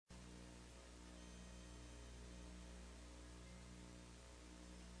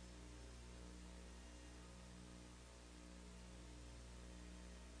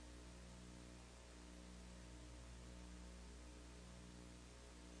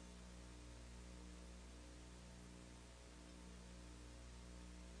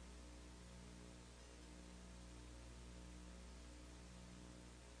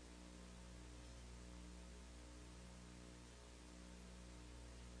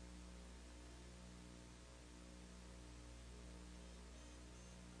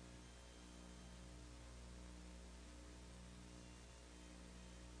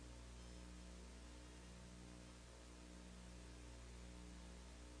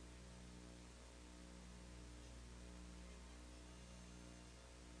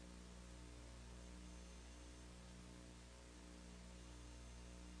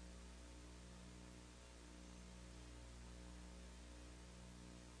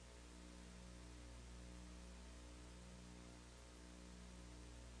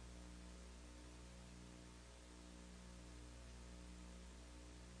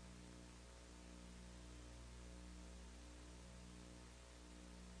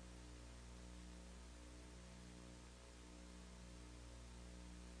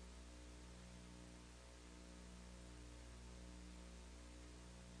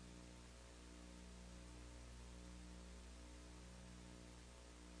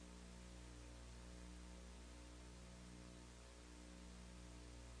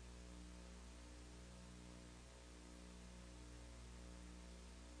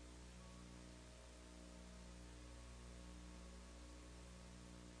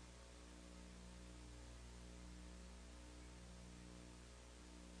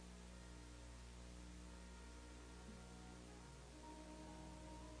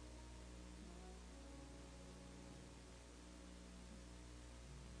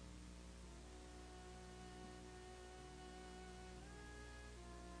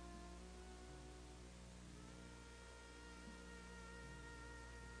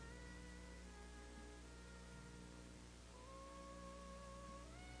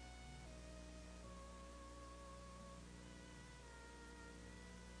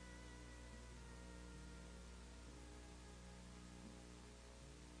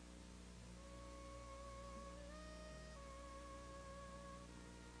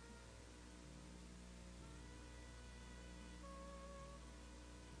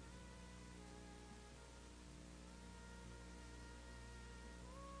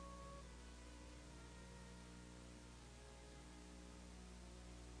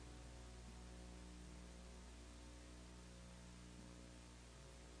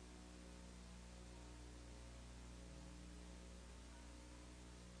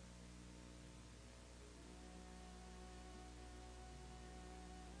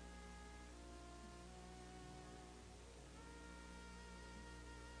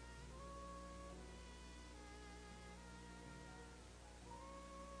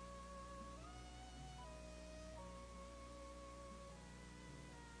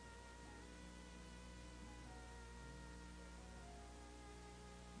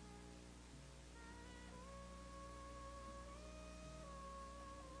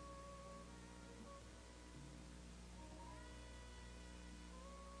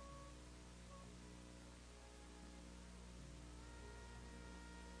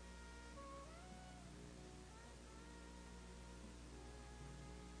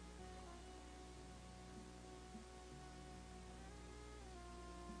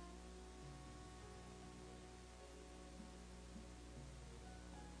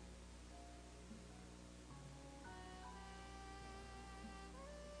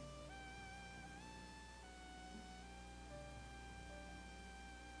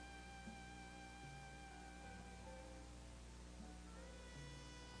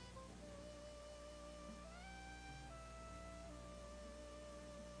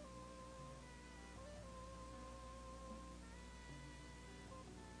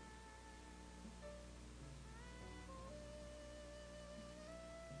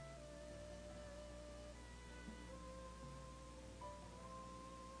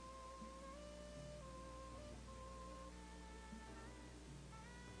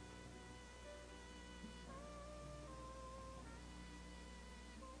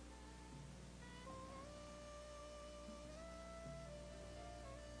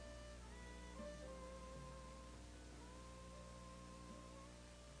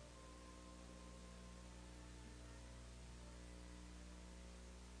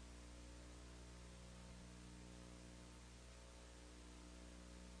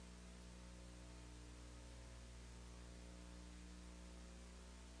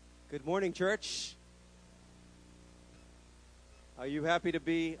Good morning, church. Are you happy to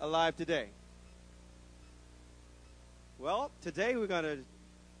be alive today? Well, today we're going to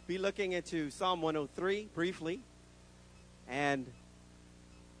be looking into Psalm 103 briefly, and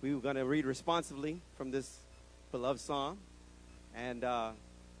we're going to read responsively from this beloved psalm. And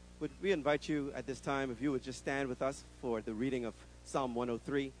we invite you at this time, if you would just stand with us for the reading of Psalm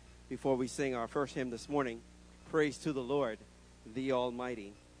 103 before we sing our first hymn this morning, Praise to the Lord, the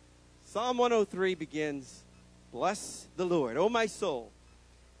Almighty. Psalm 103 begins, Bless the Lord, O my soul,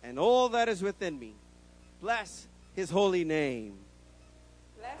 and all that is within me. Bless his holy name.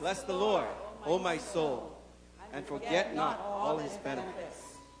 Bless the Lord, O my soul, and forget not all his benefits.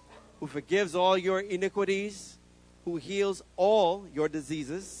 Who forgives all your iniquities, who heals all your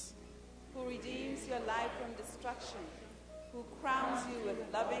diseases, who redeems your life from destruction, who crowns you with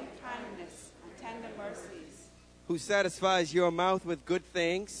loving kindness and tender mercies, who satisfies your mouth with good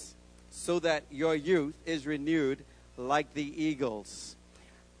things, so that your youth is renewed like the eagles.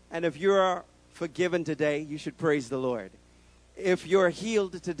 And if you are forgiven today, you should praise the Lord. If you're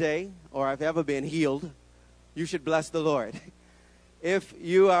healed today, or have ever been healed, you should bless the Lord. If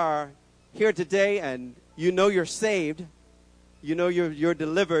you are here today and you know you're saved, you know you're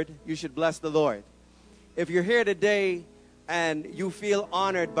delivered, you should bless the Lord. If you're here today and you feel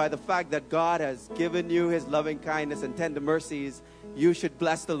honored by the fact that God has given you his loving kindness and tender mercies, you should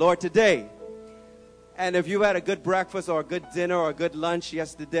bless the Lord today. And if you had a good breakfast or a good dinner or a good lunch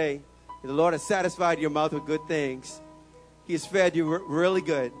yesterday, the Lord has satisfied your mouth with good things, he's fed you really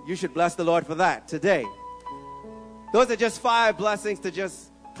good, you should bless the Lord for that today. Those are just 5 blessings to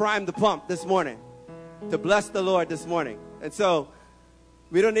just prime the pump this morning, to bless the Lord this morning. And so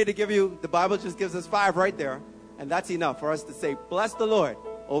we don't need to give you, the Bible just gives us 5 right there, and that's enough for us to say, bless the Lord,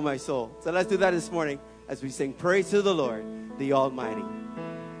 O my soul. So let's do that this morning as we sing praise to the Lord, the Almighty.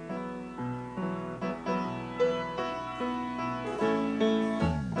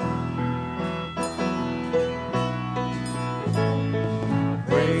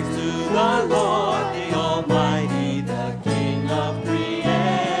 Praise to the Lord, the Almighty, the King of creation.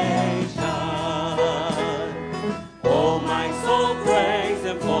 Oh, my soul, praise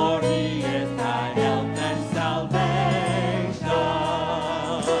him, for he is thy help and salvation.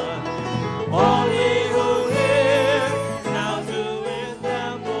 All ye who hear, now to his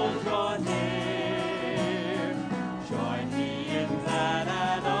temple draw near. Join me in glad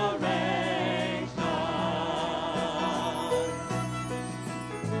adoration.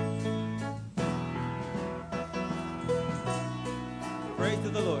 Praise to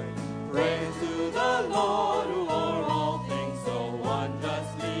the Lord. Praise to the Lord, who o'er all things so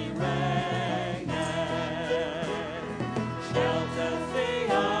wondrously reigneth. Shelters thee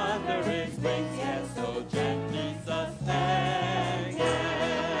under his wings, yet so gently sustaineth.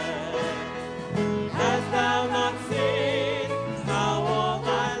 Hast thou not seen how all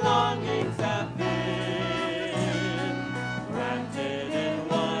thy longings have been granted in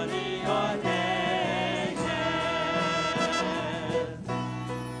what he ordained?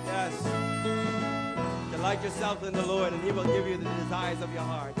 Yes. Delight yourself in the Lord, and he will give you the desires of your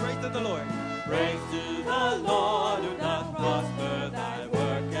heart. Praise to the Lord. Praise to the Lord, who doth prosper thy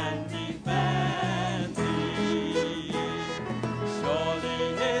work and defend thee.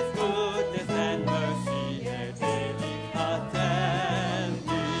 Surely his goodness and mercy here daily attend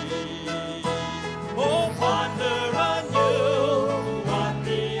thee. Oh, ponder anew what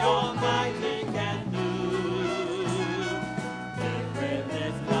the Almighty can do. If with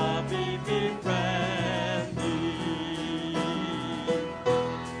his love he befriend thee.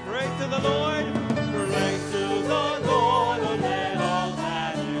 Praise to the Lord. Praise to the Lord, oh, let all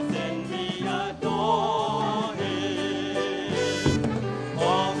that is in me adore him.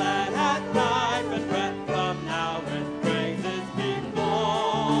 All that hath life and breath come now with praises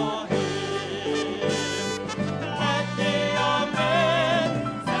before him. Let the amen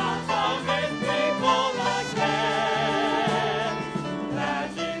sound from his people again. Let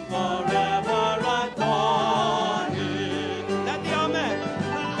him forever adore him. Let the amen.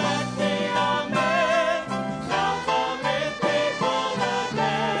 Let the amen sound from his people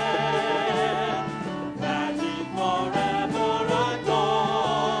again. Let him forever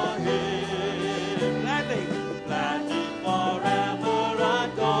adore him. Gladly. Let him forever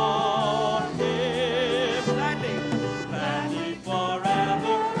adore him. Gladly. Let him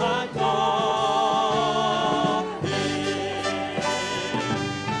forever adore him.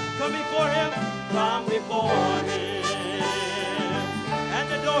 Come before him Come before him and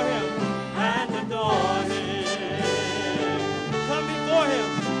adore him. and adore him. Come before him.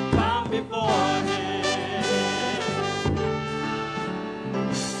 Come before him.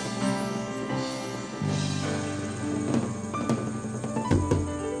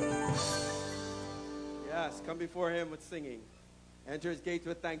 come before him with singing. Enter his gates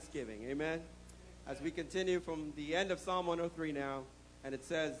with thanksgiving. Amen. As we continue from the end of Psalm 103 now, and it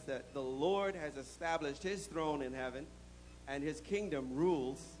says that the Lord has established his throne in heaven, and his kingdom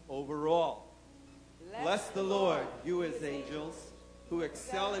rules over all. Bless the Lord, you his angels, who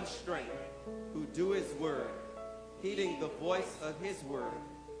excel in strength, who do his word, heeding the voice of his word.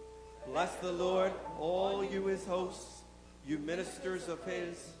 Bless the Lord, all you his hosts, you ministers of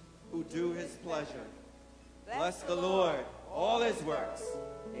his, who do his pleasure. Bless the Lord, all his works,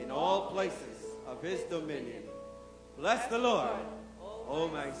 in all places of his dominion. Bless the Lord, O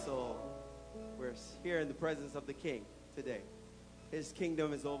my soul. We're here in the presence of the King today. His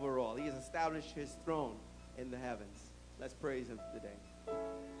kingdom is over all. He has established his throne in the heavens. Let's praise him today.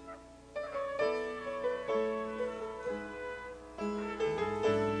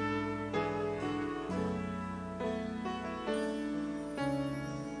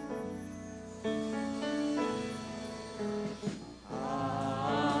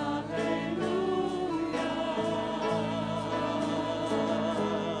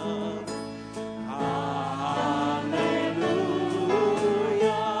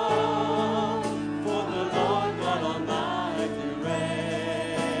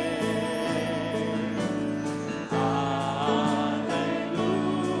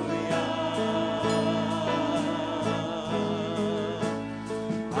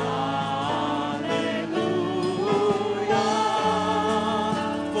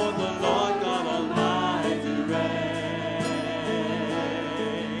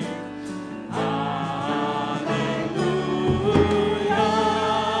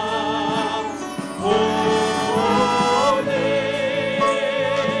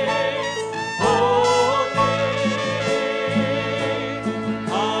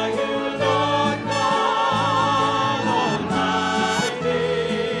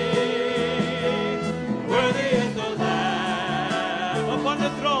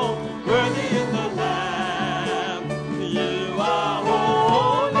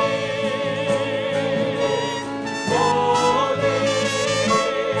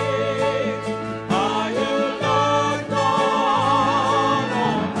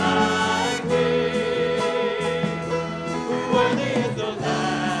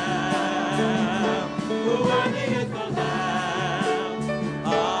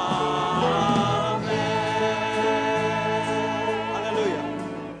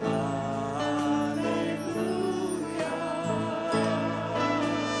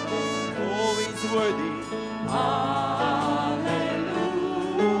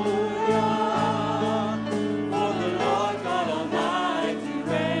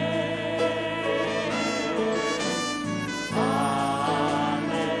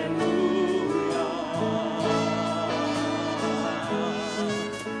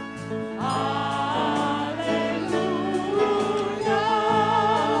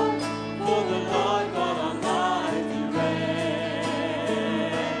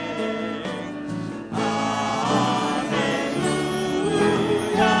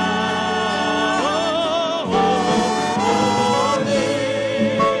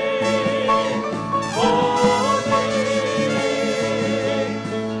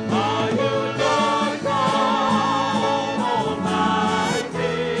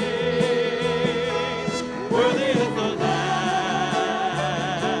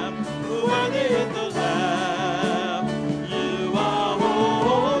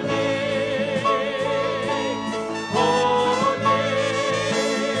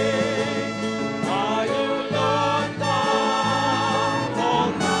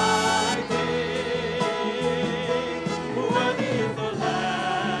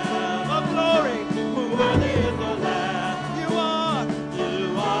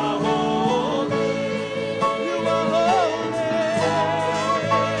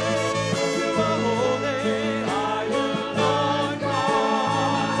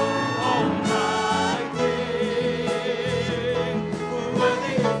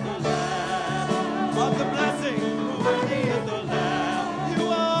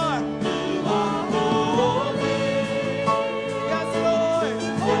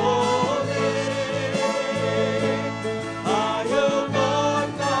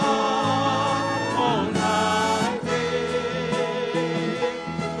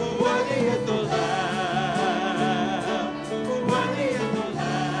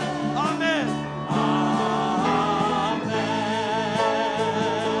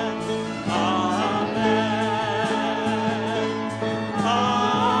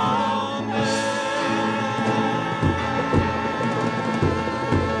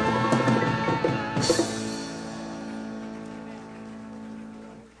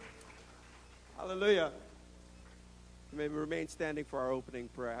 may remain standing for our opening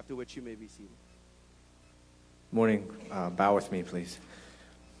prayer, after which you may be seated. Morning. Bow with me, please.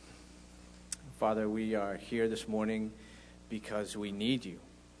 Father, we are here this morning because we need you.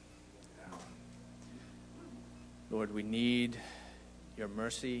 Lord, we need your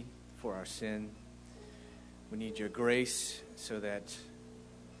mercy for our sin. We need your grace so that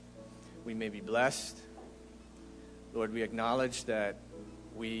we may be blessed. Lord, we acknowledge that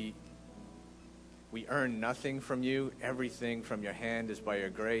we earn nothing from you. Everything from your hand is by your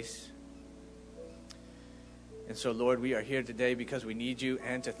grace. And so, Lord, we are here today because we need you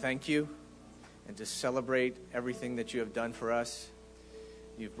and to thank you and to celebrate everything that you have done for us.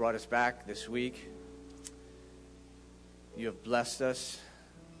 You've brought us back this week. You have blessed us.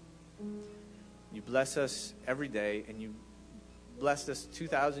 You bless us every day, and you blessed us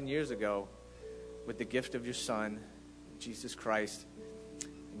 2,000 years ago with the gift of your Son, Jesus Christ,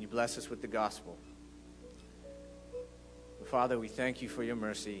 and you bless us with the gospel. Father, we thank you for your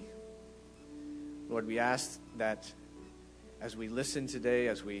mercy. Lord, we ask that as we listen today,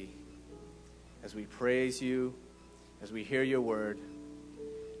 as we praise you, as we hear your word,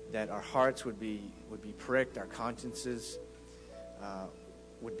 that our hearts would be pricked, our consciences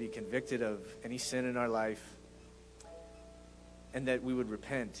would be convicted of any sin in our life, and that we would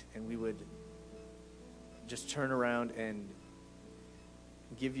repent and we would just turn around and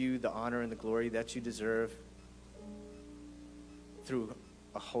give you the honor and the glory that you deserve through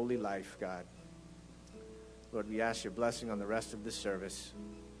a holy life, God. Lord, we ask your blessing on the rest of this service.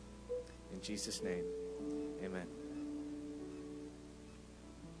 In Jesus' name, amen.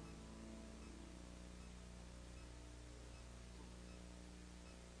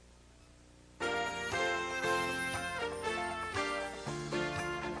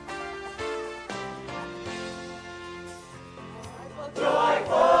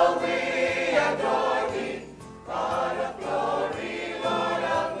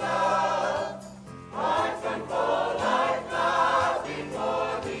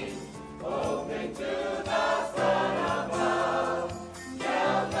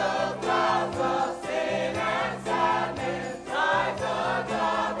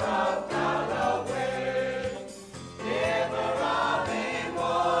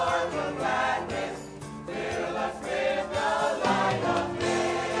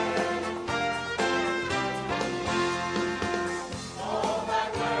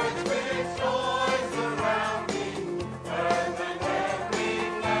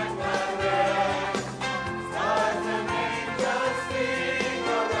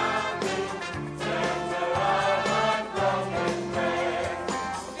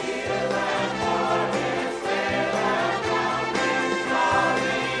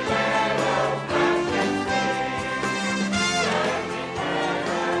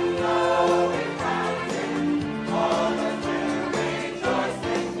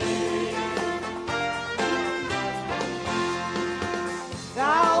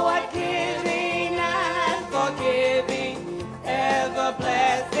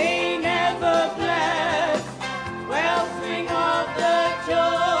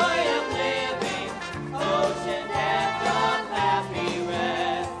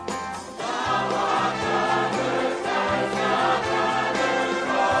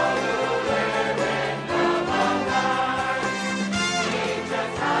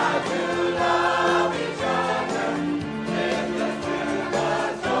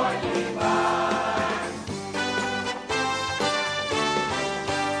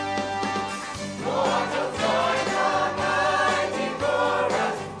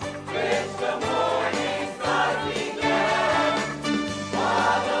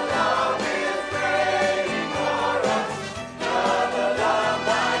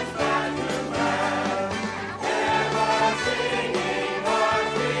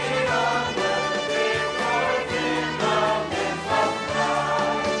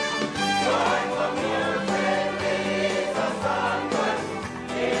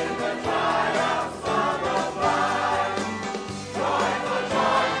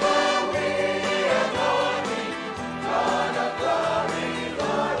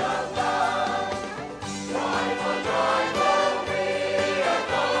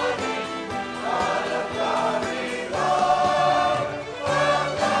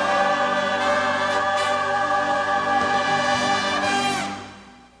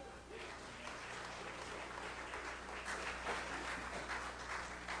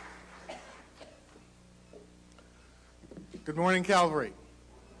 Good morning, Calvary.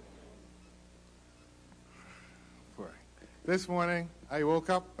 This morning, I woke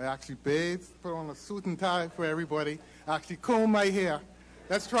up, I actually bathed, put on a suit and tie for everybody, I actually combed my hair.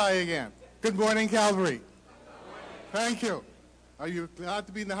 Let's try again. Good morning, Calvary. Thank you. Are you glad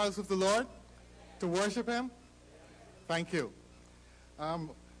to be in the house of the Lord? To worship Him? Thank you. I'd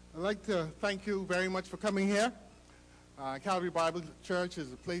like to thank you very much for coming here. Calvary Bible Church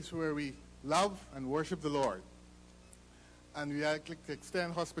is a place where we love and worship the Lord. And we like to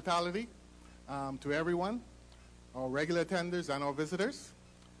extend hospitality to everyone, our regular attenders and our visitors.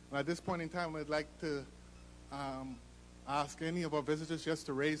 And at this point in time, I'd like to ask any of our visitors just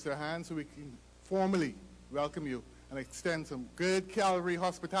to raise their hands so we can formally welcome you and extend some good Calvary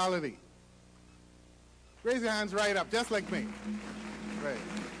hospitality. Raise your hands right up, just like me. Right.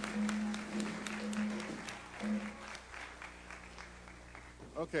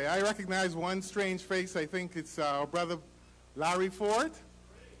 Okay, I recognize one strange face. I think it's our brother Larry Ford.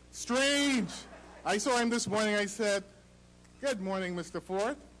 Strange! I saw him this morning. I said, "Good morning, Mr.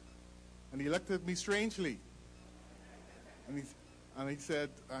 Ford." And he looked at me strangely. And he said,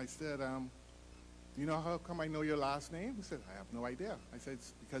 "Do you know how come I know your last name?" He said, "I have no idea." I said,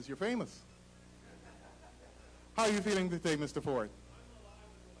 "It's because you're famous." How are you feeling today, Mr. Ford?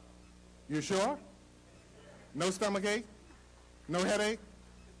 You sure? No stomachache? No headache?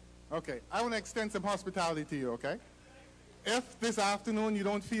 Okay, I want to extend some hospitality to you, okay? If this afternoon you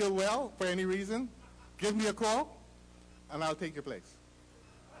don't feel well for any reason, give me a call, and I'll take your place.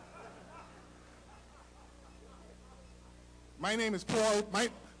 My name is Paul.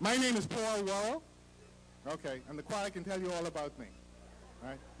 My name is Paul Worrell. Okay, and the choir can tell you all about me. All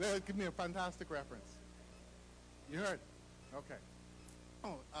right, they'll give me a fantastic reference. You heard? Okay.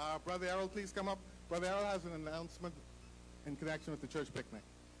 Oh, Brother Errol, please come up. Brother Errol has an announcement in connection with the church picnic.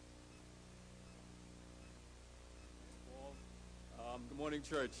 Good morning,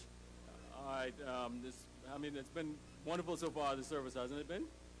 church. All right, it's been wonderful so far, the service, hasn't it been?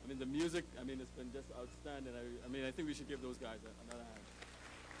 I mean, the music, it's been just outstanding. I think we should give those guys another hand.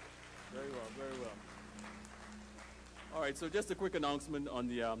 Very well, very well. All right, so just a quick announcement on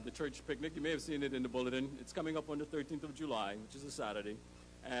the church picnic. You may have seen it in the bulletin. It's coming up on the 13th of July, which is a Saturday,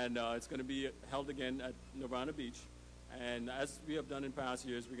 and it's going to be held again at Nirvana Beach. And as we have done in past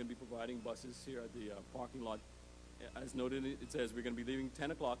years, we're going to be providing buses here at the parking lot. As noted, it says we're going to be leaving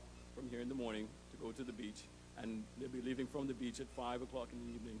 10 o'clock from here in the morning to go to the beach, and they'll be leaving from the beach at 5 o'clock in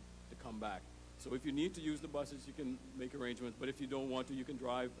the evening to come back. So if you need to use the buses, you can make arrangements, but if you don't want to, you can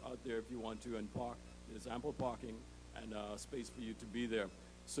drive out there if you want to and park. There's ample parking and space for you to be there.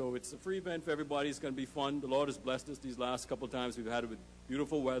 So it's a free event for everybody. It's going to be fun. The Lord has blessed us these last couple of times. We've had it with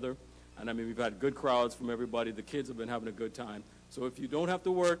beautiful weather, and we've had good crowds from everybody. The kids have been having a good time. So if you don't have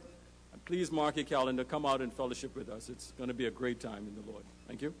to work, please mark your calendar. Come out and fellowship with us. It's going to be a great time in the Lord.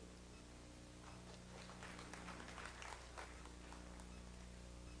 Thank you.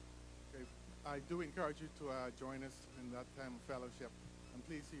 Okay. I do encourage you to join us in that time of fellowship. And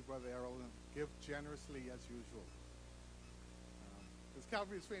please see Brother Errol and give generously as usual. Because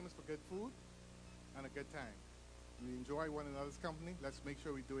Calvary is famous for good food and a good time. We enjoy one another's company. Let's make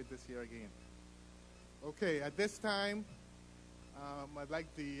sure we do it this year again. Okay, at this time, I'd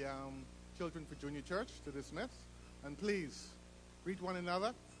like the children for Junior Church to dismiss. And please, greet one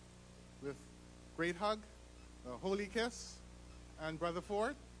another with great hug, a holy kiss. And Brother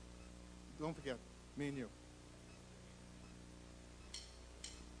Ford, don't forget, me and you.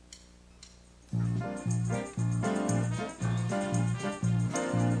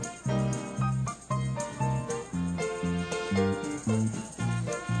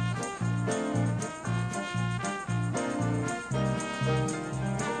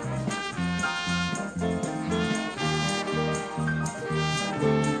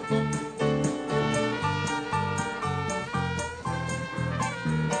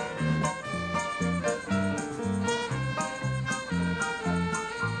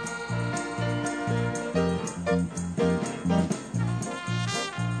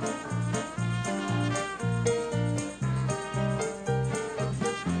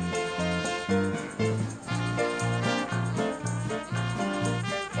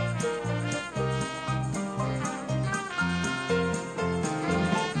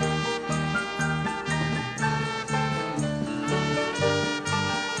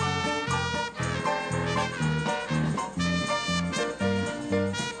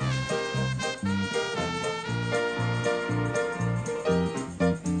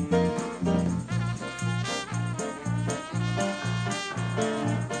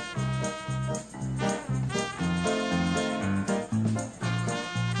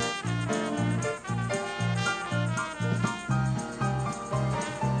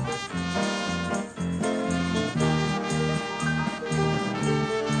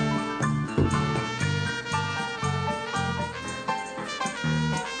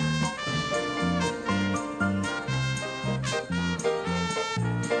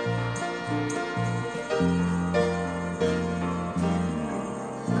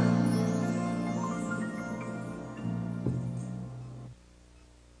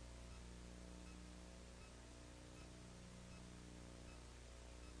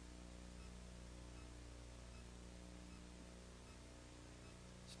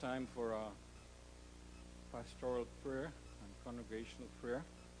 time for our pastoral prayer and congregational prayer.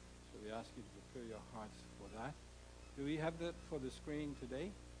 So we ask you to prepare your hearts for that. Do we have that for the screen today?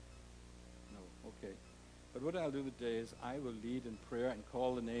 No. Okay. But what I'll do today is I will lead in prayer and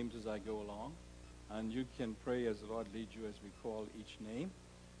call the names as I go along. And you can pray as the Lord leads you as we call each name.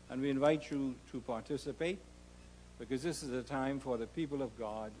 And we invite you to participate, because this is a time for the people of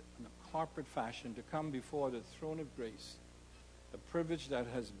God in a corporate fashion to come before the throne of grace, a privilege that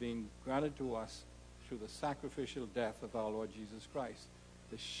has been granted to us through the sacrificial death of our Lord Jesus Christ,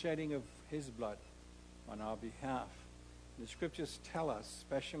 the shedding of his blood on our behalf. The scriptures tell us,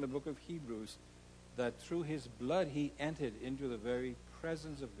 especially in the book of Hebrews, that through his blood he entered into the very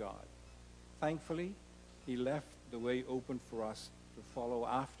presence of God. Thankfully, he left the way open for us to follow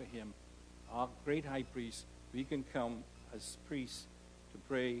after him. Our great high priest, we can come as priests to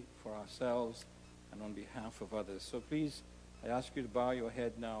pray for ourselves and on behalf of others. So please, I ask you to bow your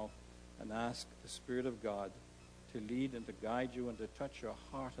head now and ask the Spirit of God to lead and to guide you and to touch your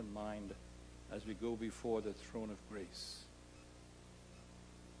heart and mind as we go before the throne of grace.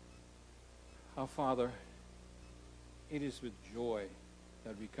 Our Father, it is with joy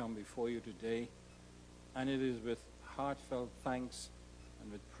that we come before you today, and it is with heartfelt thanks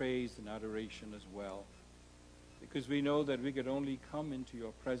and with praise and adoration as well, because we know that we could only come into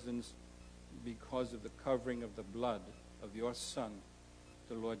your presence because of the covering of the blood of your Son,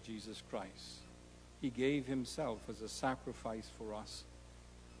 the Lord Jesus Christ. He gave himself as a sacrifice for us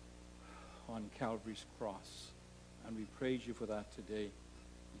on Calvary's cross, and we praise you for that today.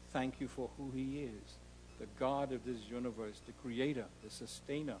 We thank you for who he is, the God of this universe, the creator, the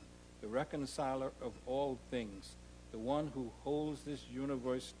sustainer, the reconciler of all things, the one who holds this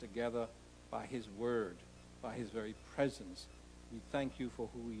universe together by his word, by his very presence. We thank you for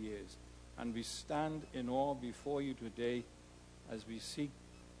who he is. And we stand in awe before you today as we seek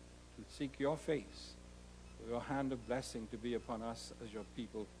your face, for your hand of blessing to be upon us as your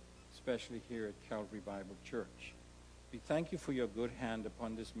people, especially here at Calvary Bible Church. We thank you for your good hand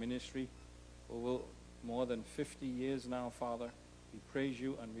upon this ministry for more than 50 years now, Father. We praise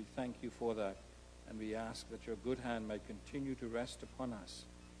you and we thank you for that. And we ask that your good hand might continue to rest upon us.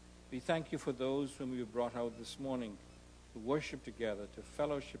 We thank you for those whom you brought out this morning to worship together, to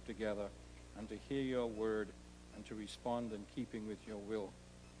fellowship together, and to hear your word and to respond in keeping with your will.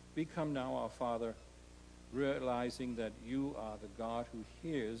 We come now, our Father, realizing that you are the God who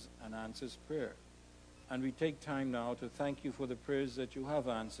hears and answers prayer. And we take time now to thank you for the prayers that you have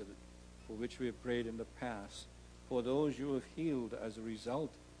answered, for which we have prayed in the past, for those you have healed as a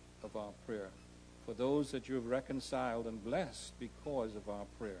result of our prayer, for those that you have reconciled and blessed because of our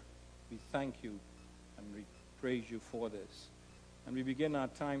prayer. We thank you and we praise you for this. And we begin our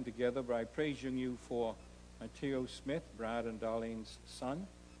time together by praising you for Matteo Smith, Brad and Darlene's son,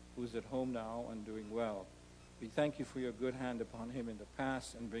 who's at home now and doing well. We thank you for your good hand upon him in the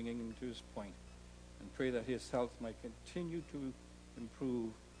past and bringing him to his point, and pray that his health might continue to improve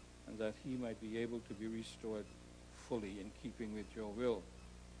and that he might be able to be restored fully in keeping with your will.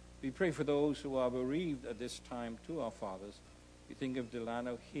 We pray for those who are bereaved at this time too, our fathers. We think of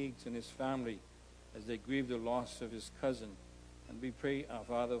Delano Higgs and his family as they grieve the loss of his cousin. And we pray, our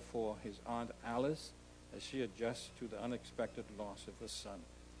Father, for his Aunt Alice as she adjusts to the unexpected loss of her son.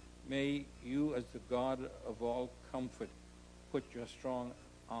 May you, as the God of all comfort, put your strong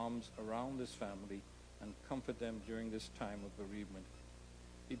arms around this family and comfort them during this time of bereavement.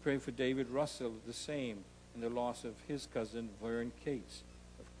 We pray for David Russell, the same, in the loss of his cousin, Vern Cates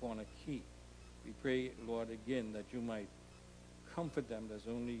of Corner Key. We pray, Lord, again, that you might comfort them as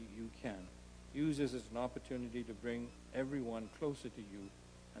only you can. Use this as an opportunity to bring everyone closer to you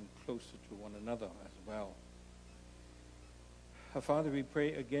and closer to one another as well. Our Father, we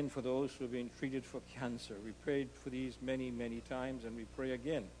pray again for those who are being treated for cancer. We prayed for these many, many times, and we pray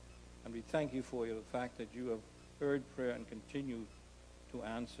again. And we thank you for the fact that you have heard prayer and continue to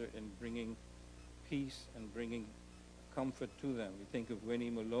answer in bringing peace and bringing comfort to them. We think of Winnie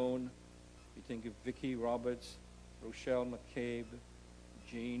Malone. We think of Vicki Roberts, Rochelle McCabe,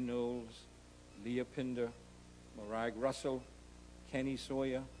 Jean Knowles, Leah Pinder, Mariah Russell, Kenny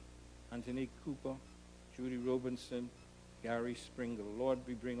Sawyer, Anthony Cooper, Judy Robinson, Gary Springle. Lord,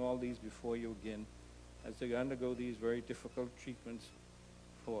 we bring all these before you again as they undergo these very difficult treatments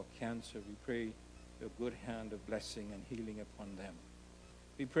for cancer. We pray your good hand of blessing and healing upon them.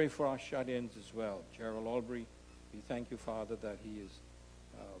 We pray for our shut-ins as well. Gerald Albury, we thank you, Father, that he is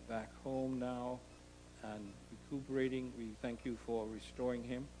back home now and recuperating. We thank you for restoring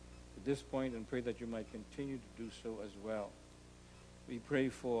him to this point and pray that you might continue to do so as well. We pray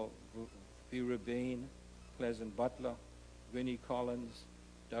for Vera Bain, Pleasant Butler, Winnie Collins,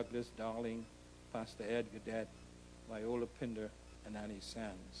 Douglas Darling, Pastor Ed Gadet, Viola Pinder, and Annie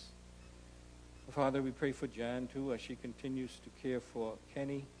Sands. Father, we pray for Jan, too, as she continues to care for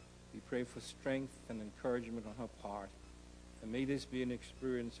Kenny. We pray for strength and encouragement on her part. And may this be an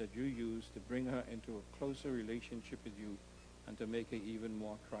experience that you use to bring her into a closer relationship with you and to make her even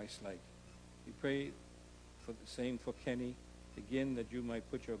more Christ-like. We pray for the same for Kenny, again, that you might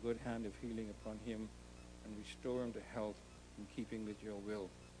put your good hand of healing upon him and restore him to health in keeping with your will.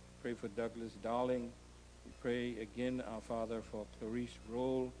 Pray for Douglas Darling. We pray again, our Father, for Clarice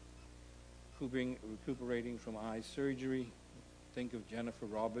Roll, recuperating from eye surgery. Think of Jennifer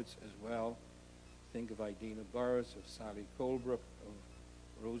Roberts as well. Think of Idina Burris, of Sally Colebrook, of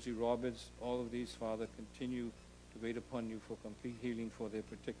Rosie Roberts. All of these, Father, continue to wait upon you for complete healing for their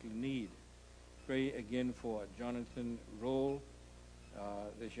particular need. Pray again for Jonathan Roll,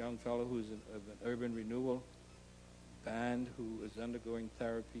 this young fellow who's of an urban renewal band who is undergoing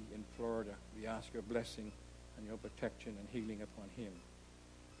therapy in Florida. We ask your blessing and your protection and healing upon him.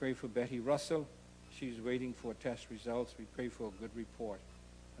 Pray for Betty Russell. She's waiting for test results. We pray for a good report.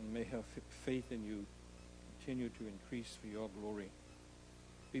 And may her faith in you continue to increase for your glory.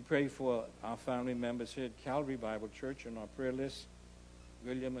 We pray for our family members here at Calvary Bible Church on our prayer list.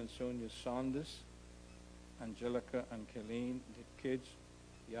 William and Sonia Saunders, Angelica and Kayleen, the kids.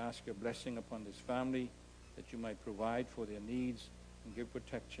 We ask your blessing upon this family, that you might provide for their needs and give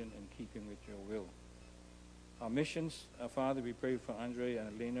protection in keeping with your will. Our missions, Father, we pray for Andre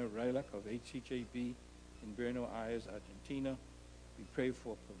and Elena Reilak of HCJB in Buenos Aires, Argentina. We pray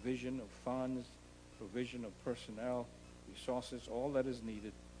for provision of funds, provision of personnel, resources, all that is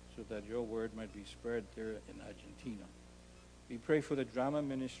needed so that your word might be spread there in Argentina. We pray for the drama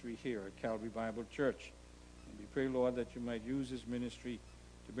ministry here at Calvary Bible Church. And we pray, Lord, that you might use this ministry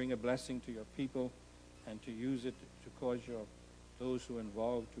to bring a blessing to your people and to use it to cause those who are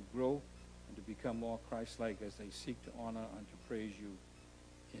involved to grow and to become more Christ-like as they seek to honor and to praise you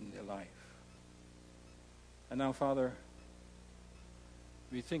in their life. And now, Father,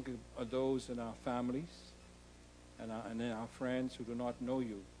 we think of those in our families and in our friends who do not know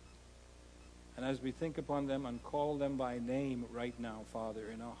you. And as we think upon them and call them by name right now, Father,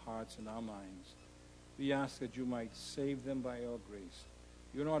 in our hearts and our minds, we ask that you might save them by your grace.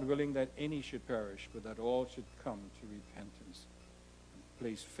 You're not willing that any should perish, but that all should come to repentance and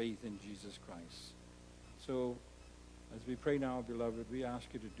place faith in Jesus Christ. So, as we pray now, beloved, we ask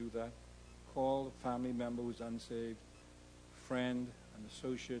you to do that. Call a family member who's unsaved, friend, an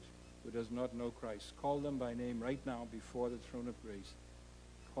associate who does not know Christ. Call them by name right now before the throne of grace.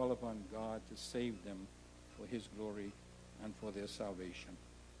 Call upon God to save them for his glory and for their salvation.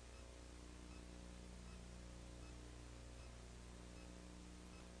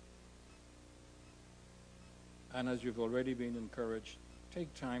 And as you've already been encouraged,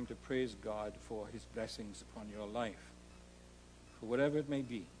 take time to praise God for his blessings upon your life. For whatever it may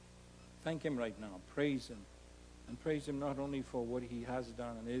be, thank him right now. Praise him. And praise him not only for what he has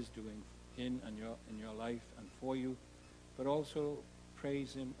done and is doing in your life and for you, but also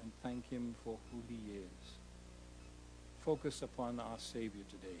praise him and thank him for who he is. Focus upon our Savior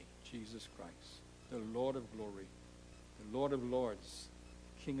today, Jesus Christ, the Lord of glory, the Lord of lords,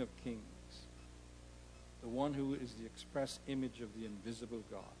 King of kings, the one who is the express image of the invisible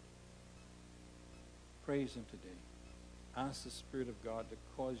God. Praise him today. Ask the Spirit of God to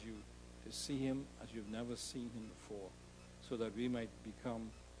cause you to see him as you've never seen him before, so that we might become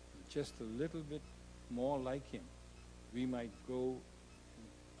just a little bit more like him. We might grow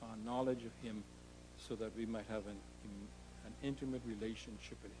in our knowledge of him so that we might have an intimate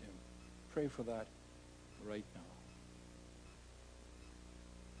relationship with him. Pray for that right now.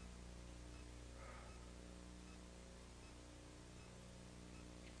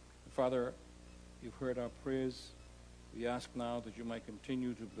 Father, you've heard our prayers. We ask now that you might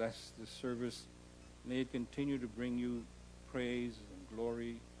continue to bless this service. May it continue to bring you praise and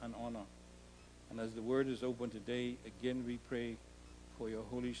glory and honor. And as the word is open today, again we pray for your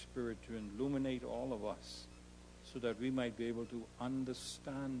Holy Spirit to illuminate all of us so that we might be able to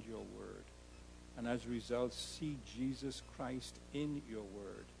understand your word. And as a result, see Jesus Christ in your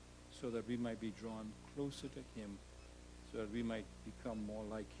word so that we might be drawn closer to him, so that we might become more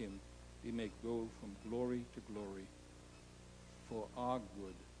like him. We may go from glory to glory for our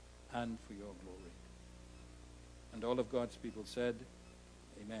good and for your glory. And all of God's people said,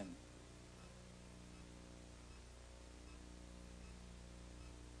 Amen.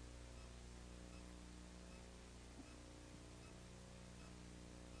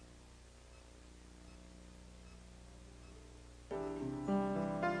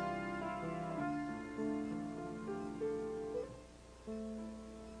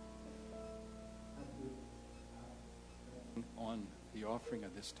 the offering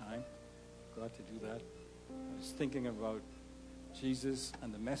at this time. Glad to do that. I was thinking about Jesus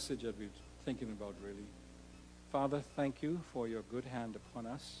and the message that we're thinking about, really. Father, thank you for your good hand upon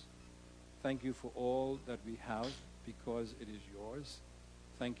us. Thank you for all that we have because it is yours.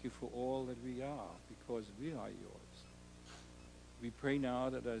 Thank you for all that we are because we are yours. We pray now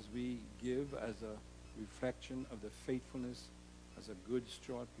that as we give as a reflection of the faithfulness as a good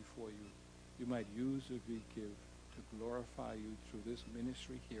steward before you, you might use what we give to glorify you through this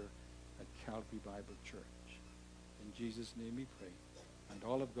ministry here at Calvary Bible Church. In Jesus' name we pray. And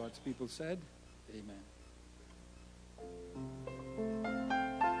all of God's people said, amen.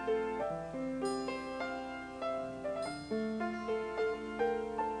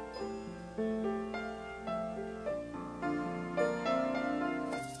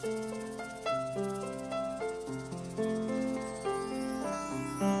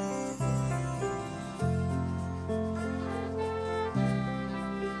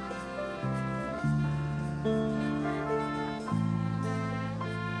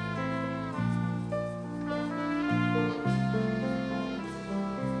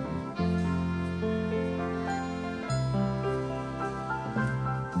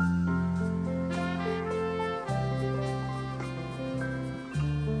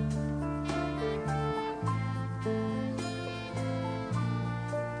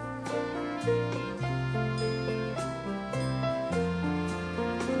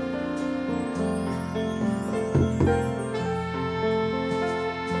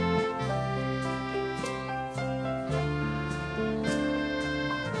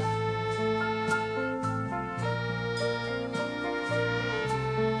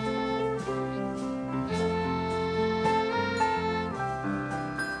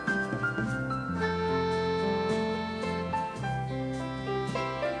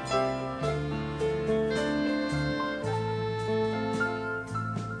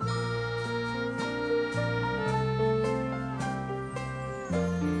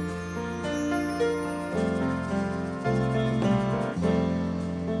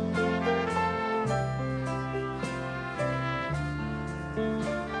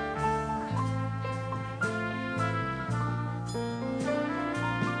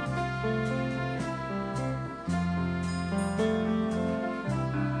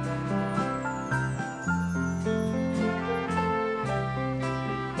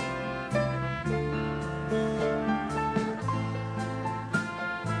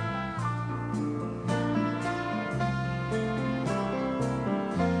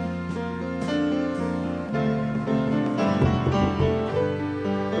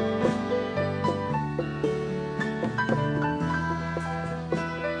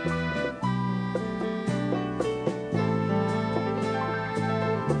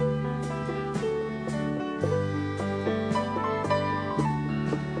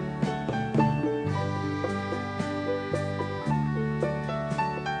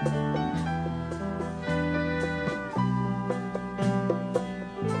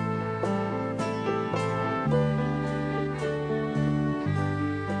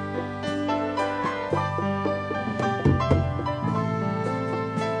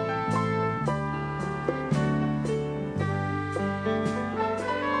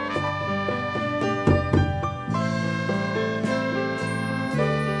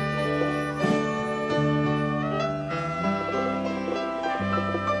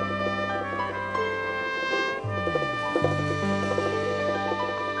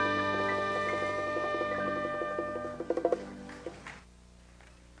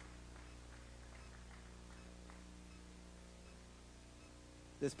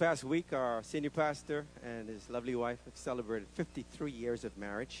 This past week, our senior pastor and his lovely wife have celebrated 53 years of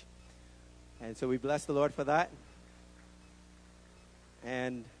marriage. And so we bless the Lord for that.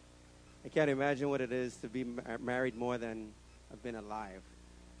 And I can't imagine what it is to be married more than I've been alive.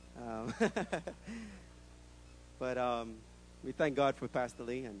 But we thank God for Pastor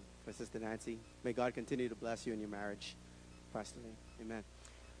Lee and for Sister Nancy. May God continue to bless you in your marriage, Pastor Lee. Amen.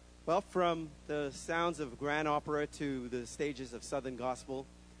 Well, from the sounds of grand opera to the stages of Southern gospel,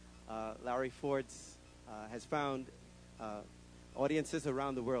 Larry Ford's has found audiences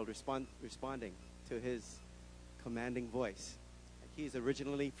around the world responding to his commanding voice. He's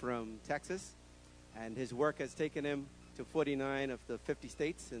originally from Texas, and his work has taken him to 49 of the 50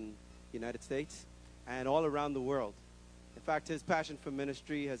 states in the United States and all around the world. In fact, his passion for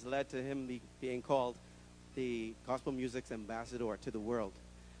ministry has led to him being called the gospel music's ambassador to the world.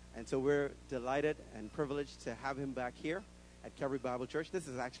 And so we're delighted and privileged to have him back here at Calvary Bible Church. This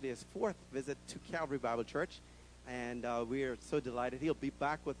is actually his 4th visit to Calvary Bible Church, and we are so delighted. He'll be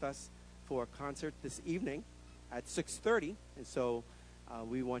back with us for a concert this evening at 6:30. And so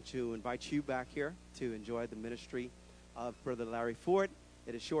we want to invite you back here to enjoy the ministry of Brother Larry Ford.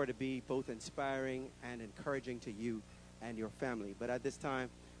 It is sure to be both inspiring and encouraging to you and your family. But at this time,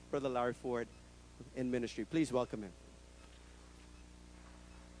 Brother Larry Ford in ministry. Please welcome him.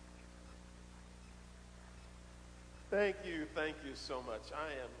 Thank you so much.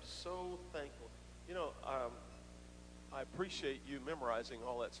 I am so thankful. You know, I appreciate you memorizing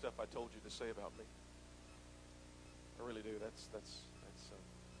all that stuff I told you to say about me. I really do. That's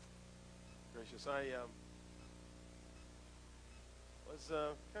gracious. I was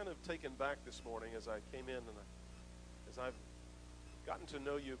kind of taken back this morning as I came in, and as I've gotten to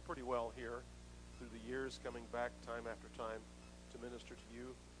know you pretty well here through the years, coming back time after time to minister to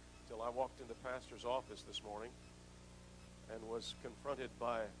you, till I walked into pastor's office this morning and was confronted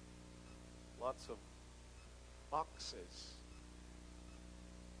by lots of boxes.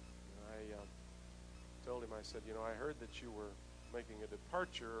 And I told him, I said, you know, I heard that you were making a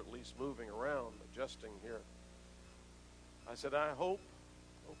departure, at least moving around, adjusting here. I said, I hope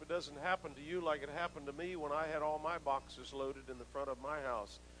it doesn't happen to you like it happened to me when I had all my boxes loaded in the front of my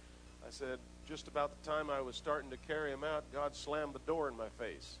house. I said, just about the time I was starting to carry them out, God slammed the door in my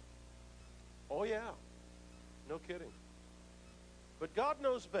face. Oh, yeah. No kidding. But God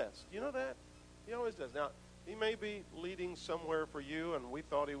knows best. You know that? He always does. Now, he may be leading somewhere for you, and we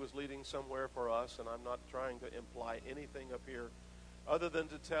thought he was leading somewhere for us, and I'm not trying to imply anything up here other than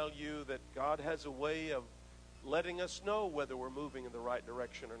to tell you that God has a way of letting us know whether we're moving in the right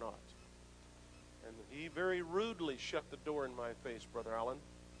direction or not. And he very rudely shut the door in my face, Brother Allen.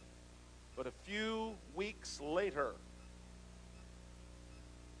 But a few weeks later,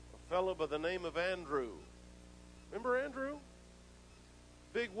 a fellow by the name of Andrew, remember Andrew?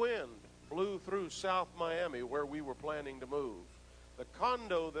 Big wind blew through South Miami where we were planning to move. The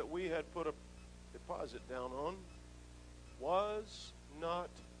condo that we had put a deposit down on was not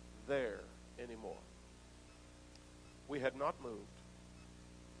there anymore. We had not moved.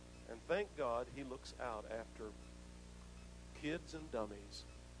 And thank God he looks out after kids and dummies.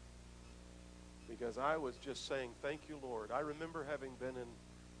 Because I was just saying, thank you, Lord. I remember having been in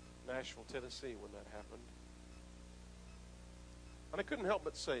Nashville, Tennessee when that happened. And I couldn't help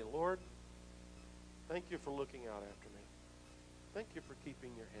but say, Lord, thank you for looking out after me. Thank you for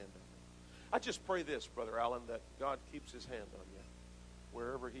keeping your hand on me. I just pray this, Brother Allen, that God keeps his hand on you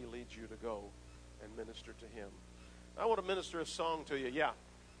wherever he leads you to go and minister to him. I want to minister a song to you. Yeah.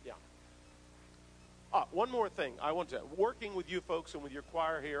 One more thing. I want to, working with you folks and with your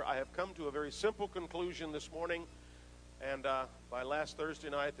choir here, I have come to a very simple conclusion this morning. And by last Thursday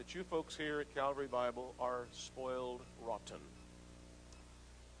night, that you folks here at Calvary Bible are spoiled rotten.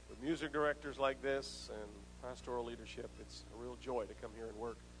 With music directors like this and pastoral leadership, it's a real joy to come here and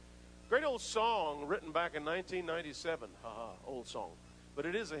work. Great old song written back in 1997. Old song. But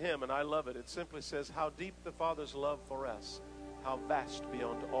it is a hymn, and I love it. It simply says, how deep the Father's love for us, how vast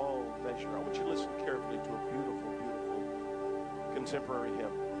beyond all measure. I want you to listen carefully to a beautiful, beautiful contemporary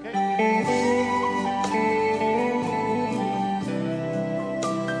hymn. Okay?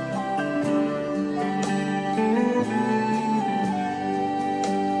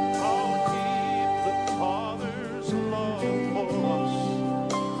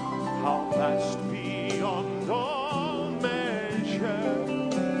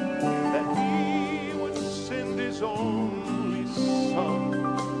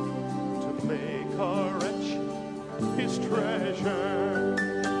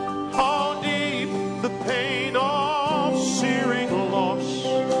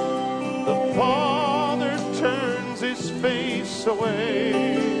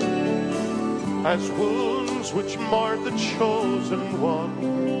 Away as wounds which marred the chosen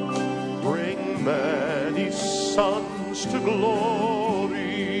one bring many sons to glory.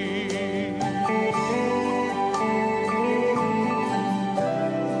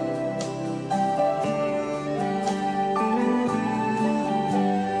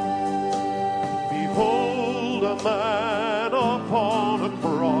 Behold a man upon a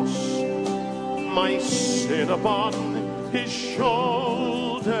cross, my sin upon his shoulder.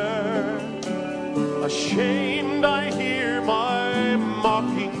 Ashamed I hear my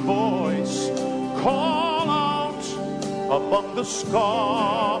mocking voice call out among the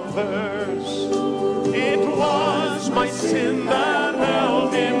scoffers. It was my sin that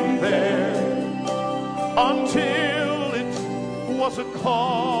held him there until it was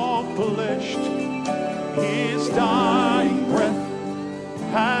accomplished. His dying breath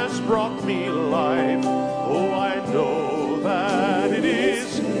has brought me life. Oh, I know that it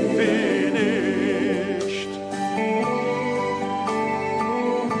is finished.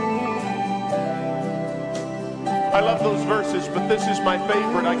 love those verses, but this is my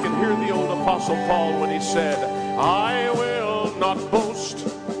favorite. I can hear the old Apostle Paul when he said, I will not boast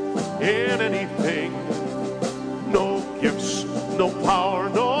in anything, no gifts, no power,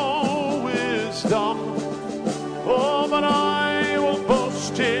 no wisdom. Oh, but I will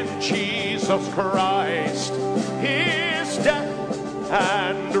boast in Jesus Christ, his death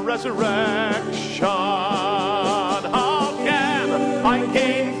and resurrection. How can I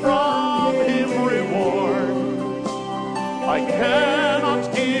gain from him reward? I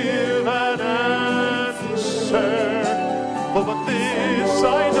cannot give an answer. Oh, but this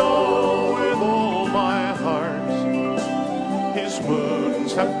I know with all my heart, his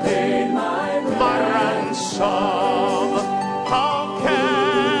wounds have paid my ransom. How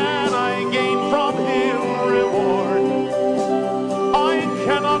can I gain from him reward? I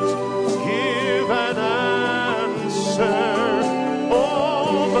cannot give an answer.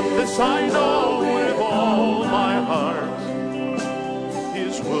 Oh, but this I know with all my heart,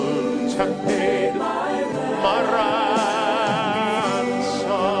 his wounds have paid my ransom.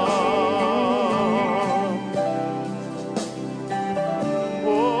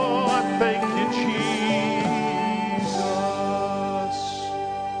 Oh, I thank you, Jesus.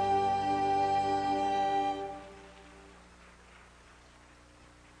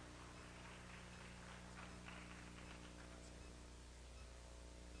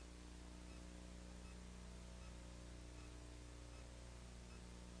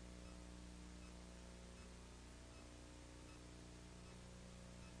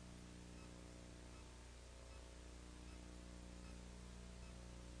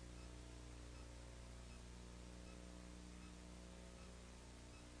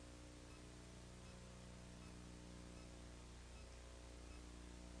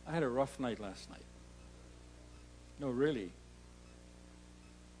 I had a rough night last night. No, really.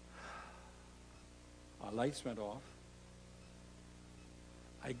 Our lights went off.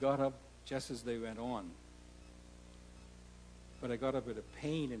 I got up just as they went on. But I got up with a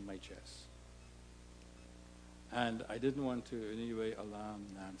pain in my chest. And I didn't want to in any way alarm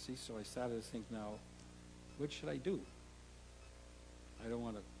Nancy, so I started to think, now, what should I do? I don't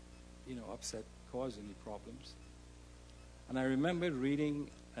want to, cause any problems. And I remembered reading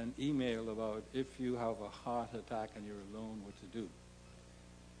an email about if you have a heart attack and you're alone, what to do.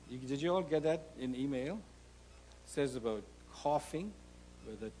 Did you all get that in email? It says about coughing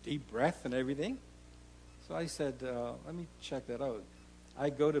with a deep breath and everything. So I said, let me check that out. I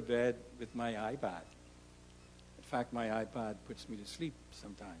go to bed with my iPad. In fact, my iPad puts me to sleep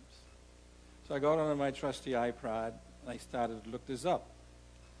sometimes. So I got on my trusty iPad and I started to look this up.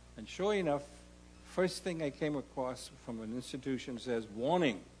 And sure enough, first thing I came across from an institution says,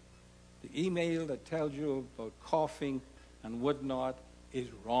 warning, the email that tells you about coughing and whatnot is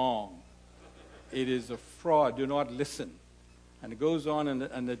wrong. It is a fraud. Do not listen. And it goes on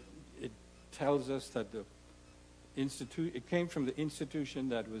and it tells us that it came from the institution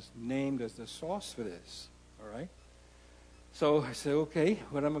that was named as the source for this. All right? So I said, okay,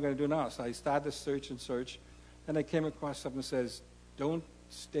 what am I going to do now? So I started to search and search. Then I came across something that says, don't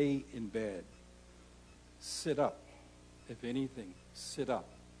stay in bed. Sit up. If anything, sit up.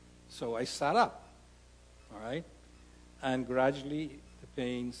 So I sat up, all right? And gradually, the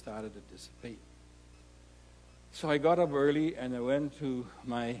pain started to dissipate. So I got up early and I went to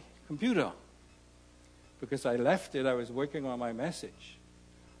my computer because I left it. I was working on my message,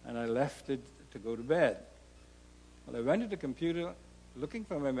 and I left it to go to bed. Well, I went to the computer looking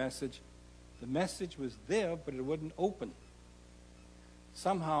for my message. The message was there, but it wouldn't open.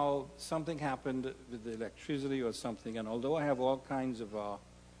 Somehow, something happened with the electricity or something, and although I have all kinds of, what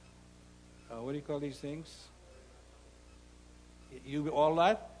do you call these things? All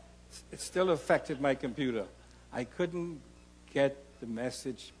that, it still affected my computer. I couldn't get the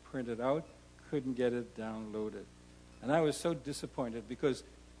message printed out, couldn't get it downloaded. And I was so disappointed because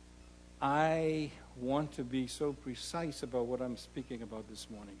I want to be so precise about what I'm speaking about this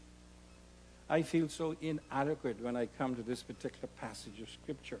morning. I feel so inadequate when I come to this particular passage of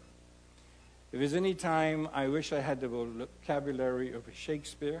Scripture. If there's any time I wish I had the vocabulary of a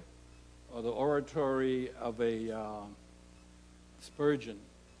Shakespeare or the oratory of a Spurgeon,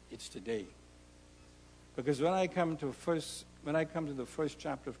 it's today. Because when I come to the first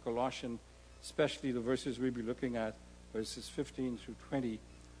chapter of Colossians, especially the verses we'll be looking at, verses 15 through 20,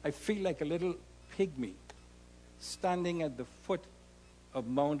 I feel like a little pygmy standing at the foot of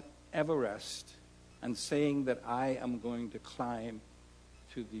Mount Everest and saying that I am going to climb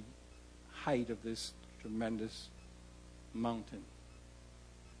to the height of this tremendous mountain.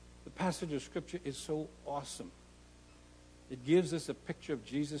 The passage of Scripture is so awesome. It gives us a picture of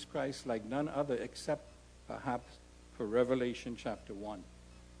Jesus Christ like none other except perhaps for Revelation chapter 1,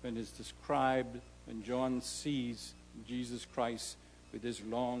 when it's described, when John sees Jesus Christ with his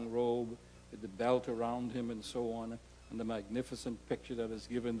long robe, with the belt around him and so on, and the magnificent picture that is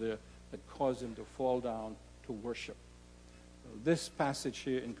given there that caused him to fall down to worship. So this passage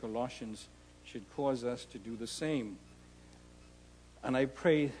here in Colossians should cause us to do the same. And I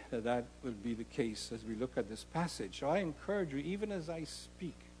pray that that will be the case as we look at this passage. So I encourage you, even as I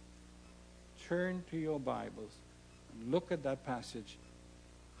speak, turn to your Bibles and look at that passage,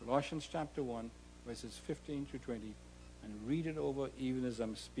 Colossians chapter 1, verses 15 to 20, and read it over even as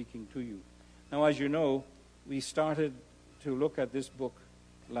I'm speaking to you. Now, as you know, we started to look at this book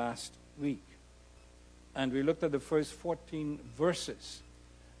last week. And we looked at the first 14 verses.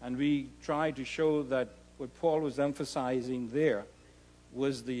 And we tried to show that what Paul was emphasizing there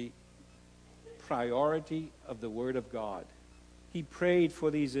was the priority of the Word of God. He prayed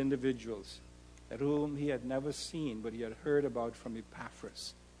for these individuals at whom he had never seen, but he had heard about from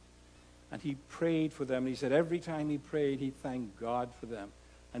Epaphras. And he prayed for them. He said every time he prayed, he thanked God for them.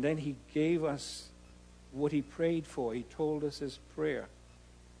 And then he gave us what he prayed for. He told us his prayer.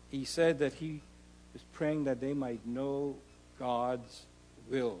 He said that he was praying that they might know God's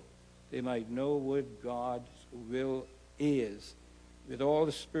will. They might know what God's will is, with all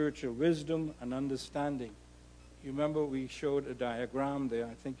the spiritual wisdom and understanding. You remember we showed a diagram there.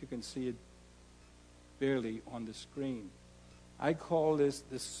 I think you can see it barely on the screen. I call this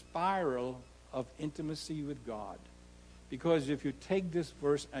the spiral of intimacy with God. Because if you take this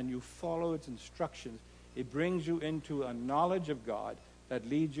verse and you follow its instructions, it brings you into a knowledge of God that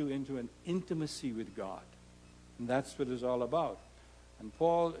leads you into an intimacy with God. And that's what it's all about. And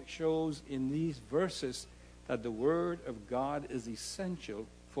Paul shows in these verses that the Word of God is essential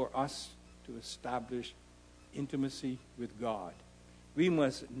for us to establish intimacy with God. We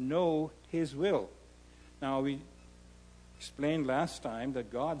must know His will. Now, we explained last time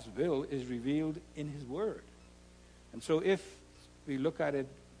that God's will is revealed in His Word. And so if we look at it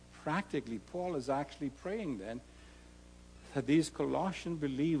practically, Paul is actually praying then that these Colossian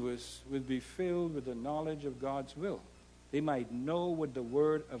believers will be filled with the knowledge of God's will. They might know what the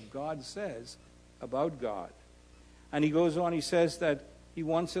Word of God says about God. And he goes on, he says that he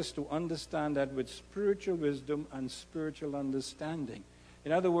wants us to understand that with spiritual wisdom and spiritual understanding.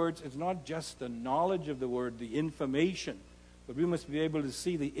 In other words, it's not just the knowledge of the Word, the information, but we must be able to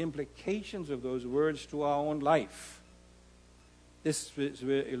see the implications of those words to our own life. This is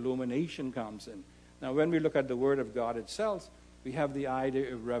where illumination comes in. Now, when we look at the Word of God itself, we have the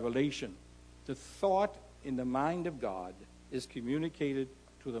idea of revelation. The thought in the mind of God is communicated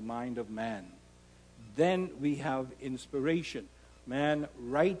to the mind of man. Then we have inspiration. Man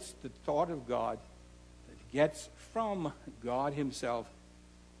writes the thought of God that gets from God Himself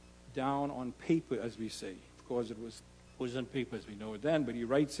down on paper, as we say. Of course, it was on paper as we know it then, but he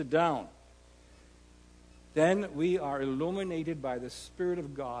writes it down. Then we are illuminated by the Spirit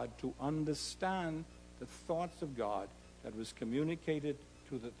of God to understand the thoughts of God that was communicated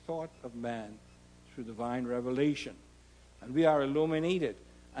to the thought of man through divine revelation. And we are illuminated.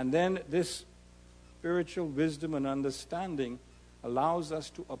 And then this spiritual wisdom and understanding allows us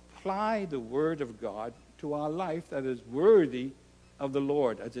to apply the Word of God to our life that is worthy of the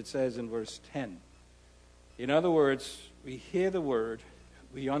Lord, as it says in verse 10. In other words, we hear the Word,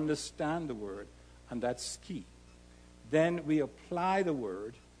 we understand the Word, and that's key. Then we apply the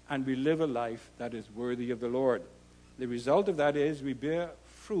Word, and we live a life that is worthy of the Lord. The result of that is we bear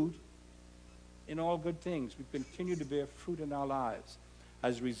fruit in all good things. We continue to bear fruit in our lives.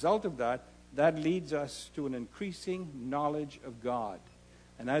 As a result of that, that leads us to an increasing knowledge of God.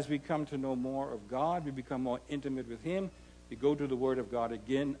 And as we come to know more of God, we become more intimate with Him. We go to the Word of God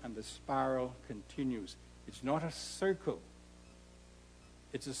again, and the spiral continues. It's not a circle.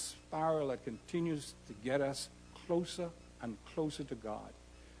 It's a spiral that continues to get us closer and closer to God.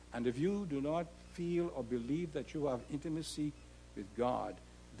 And if you do not feel or believe that you have intimacy with God,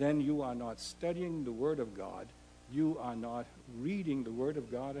 then you are not studying the Word of God. You are not reading the Word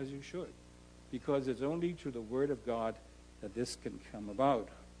of God as you should. Because it's only through the Word of God that this can come about.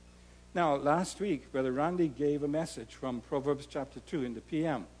 Now, last week, Brother Randy gave a message from Proverbs chapter 2 in the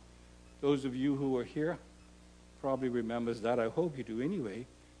PM. Those of you who were here probably remembers that. I hope you do anyway,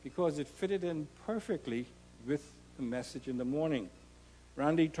 because it fitted in perfectly with the message in the morning.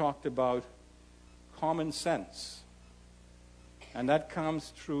 Randy talked about common sense. And that comes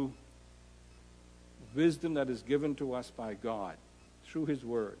through wisdom that is given to us by God, through His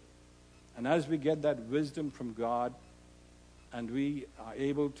Word. And as we get that wisdom from God, and we are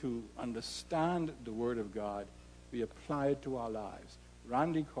able to understand the Word of God, we apply it to our lives.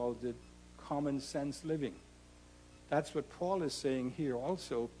 Randy calls it common sense living. That's what Paul is saying here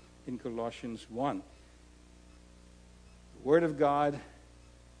also in Colossians 1. The Word of God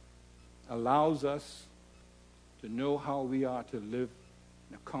allows us to know how we are to live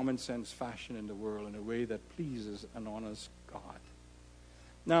in a common sense fashion in the world in a way that pleases and honors God.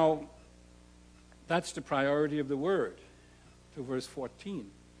 Now, that's the priority of the Word, to verse 14.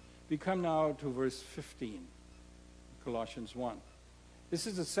 We come now to verse 15, Colossians 1. This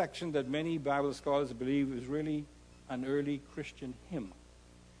is a section that many Bible scholars believe is really an early Christian hymn.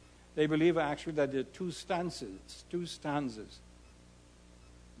 They believe actually that there are two stanzas.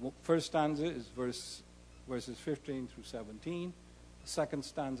 First stanza is verses 15 through 17. The second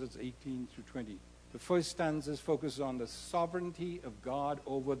stanza is 18 through 20. The first stanza focuses on the sovereignty of God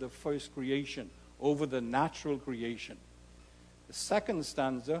over the first creation, over the natural creation. The second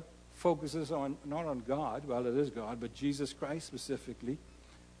stanza focuses on not on God, well, it is God, but Jesus Christ specifically,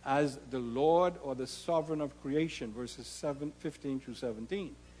 as the Lord or the sovereign of creation, verses 15 through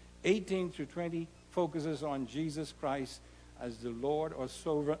 17. 18 through 20 focuses on Jesus Christ as the Lord or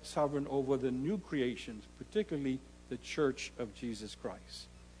sovereign over the new creations, particularly the church of Jesus Christ.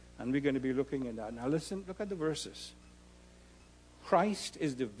 And we're going to be looking at that. Now listen, look at the verses. Christ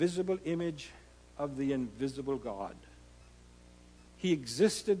is the visible image of the invisible God. He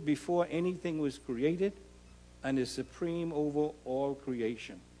existed before anything was created and is supreme over all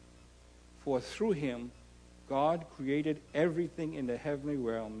creation. For through him, God created everything in the heavenly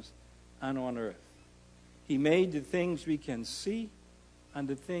realms and on earth. He made the things we can see and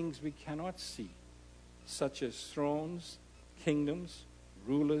the things we cannot see, such as thrones, kingdoms,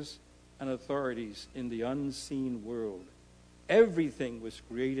 rulers, and authorities in the unseen world. Everything was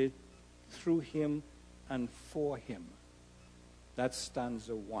created through him and for him. That's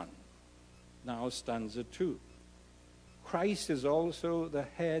stanza 1. Now stanza 2. Christ is also the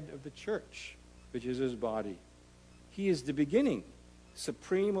head of the church, which is his body. He is the beginning,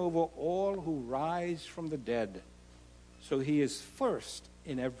 supreme over all who rise from the dead. So he is first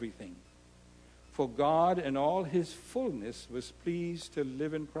in everything. For God in all his fullness was pleased to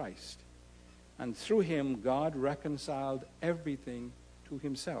live in Christ. And through him God reconciled everything to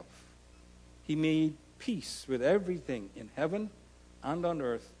himself. He made peace with everything in heaven and on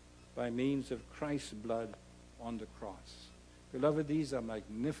earth by means of Christ's blood on the cross. Beloved, these are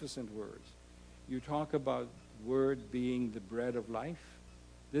magnificent words. You talk about word being the bread of life.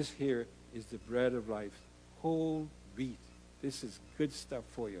 This here is the bread of life, whole wheat. This is good stuff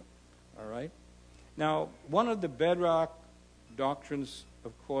for you. All right? Now, one of the bedrock doctrines,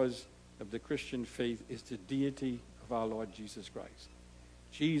 of course, of the Christian faith is the deity of our Lord Jesus Christ.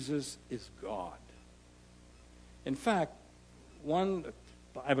 Jesus is God. In fact, one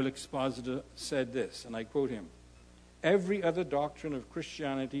Bible expositor said this, and I quote him, "Every other doctrine of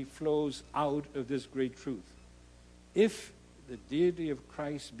Christianity flows out of this great truth. If the deity of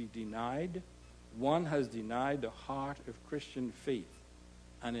Christ be denied, one has denied the heart of Christian faith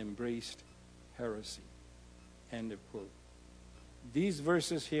and embraced heresy." End of quote. These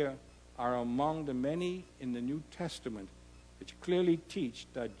verses here are among the many in the New Testament which clearly teach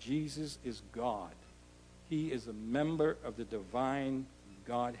that Jesus is God. He is a member of the divine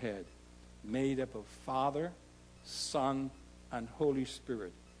Godhead, made up of Father, Son, and Holy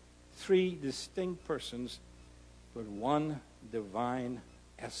Spirit. Three distinct persons, but one divine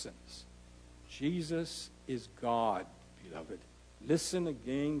essence. Jesus is God, beloved. Listen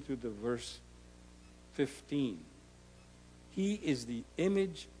again to the verse 15. He is the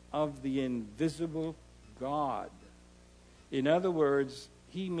image of the invisible God. In other words,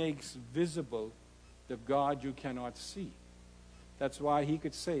 he makes visible the God you cannot see. That's why he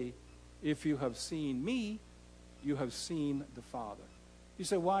could say, "If you have seen me, you have seen the Father." You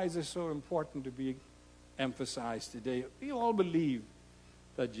say, why is this so important to be emphasized today? We all believe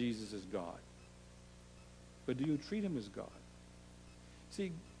that Jesus is God. But do you treat him as God?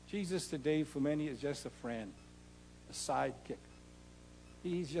 See, Jesus today for many is just a friend, a sidekick.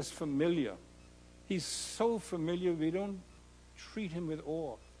 He's just familiar. He's so familiar we don't treat him with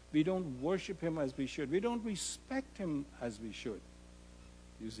awe. We don't worship him as we should. We don't respect him as we should.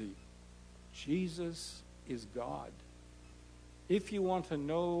 You see, Jesus is God. If you want to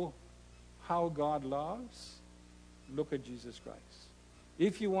know how God loves, look at Jesus Christ.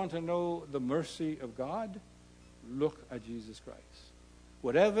 If you want to know the mercy of God, look at Jesus Christ.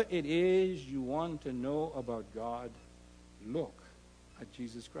 Whatever it is you want to know about God, look at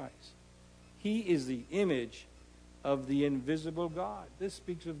Jesus Christ. He is the image of the invisible God. This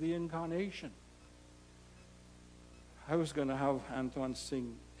speaks of the incarnation. I was going to have Antoine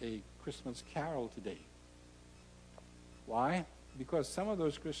sing a Christmas carol today. Why? because some of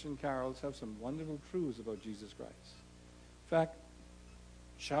those Christian carols have some wonderful truths about Jesus Christ. In fact,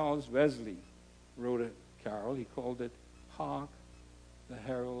 Charles Wesley wrote a carol. He called it, Hark the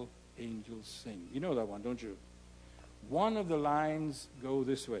Herald Angels Sing. You know that one, don't you? One of the lines go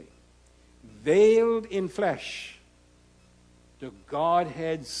this way. Veiled in flesh, the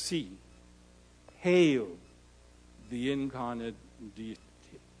Godhead see. Hail the incarnate deity.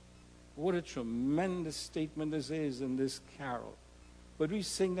 What a tremendous statement this is in this carol. But we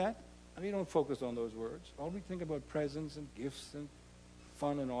sing that, and we don't focus on those words. All we think about presents and gifts and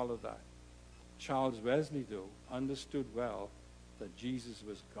fun and all of that. Charles Wesley, though, understood well that Jesus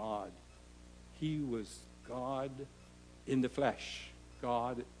was God. He was God in the flesh,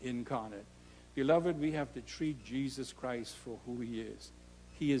 God incarnate. Beloved, we have to treat Jesus Christ for who he is.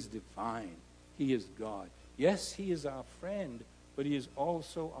 He is divine. He is God. Yes, he is our friend, but he is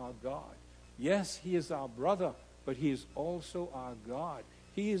also our God. Yes, he is our brother, but he is also our God.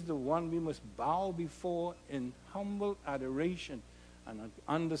 He is the one we must bow before in humble adoration and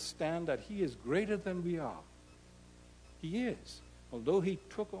understand that he is greater than we are. He is. Although he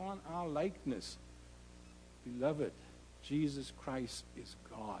took on our likeness, beloved, Jesus Christ is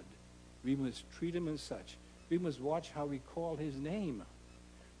God. We must treat him as such. We must watch how we call his name.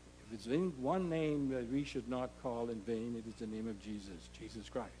 If it's in one name that we should not call in vain, it is the name of Jesus, Jesus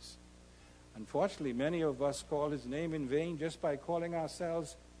Christ. Unfortunately, many of us call his name in vain just by calling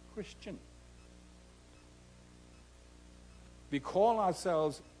ourselves Christian. We call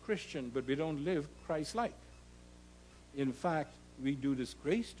ourselves Christian, but we don't live Christ-like. In fact, we do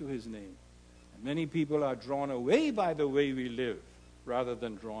disgrace to his name. And many people are drawn away by the way we live rather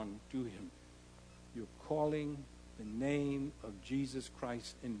than drawn to him. You're calling the name of Jesus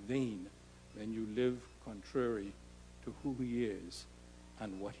Christ in vain when you live contrary to who he is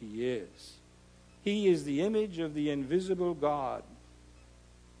and what he is. He is the image of the invisible God.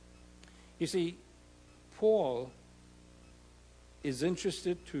 You see, Paul is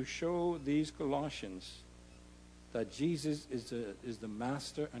interested to show these Colossians that Jesus is the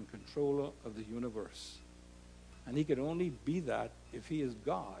master and controller of the universe. And he could only be that if he is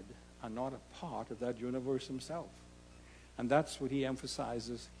God and not a part of that universe himself. And that's what he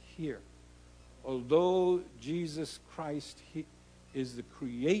emphasizes here. Although Jesus Christ is the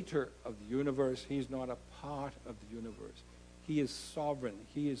creator of the universe, he's not a part of the universe. He is sovereign.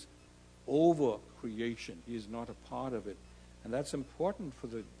 He is over creation. He is not a part of it. And that's important for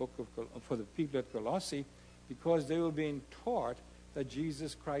the people at Colossae, because they were being taught that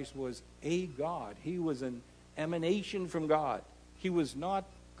Jesus Christ was a God. He was an emanation from God. He was not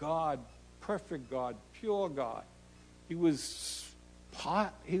God, perfect God, pure God. He was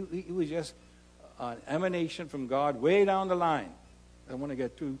he was just an emanation from God way down the line. I don't want to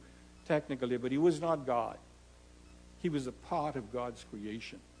get too technical here, but he was not God. He was a part of God's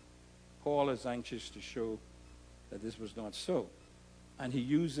creation. Paul is anxious to show that this was not so. And he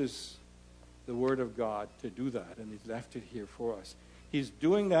uses the Word of God to do that, and he's left it here for us. He's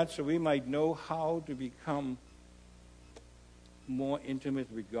doing that so we might know how to become more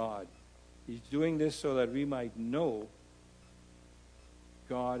intimate with God. He's doing this so that we might know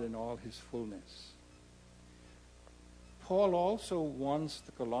God in all his fullness. Paul also wants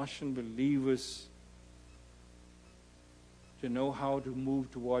the Colossian believers to know how to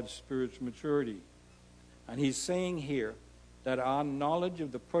move towards spiritual maturity. And he's saying here that our knowledge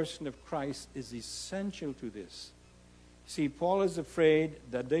of the person of Christ is essential to this. See, Paul is afraid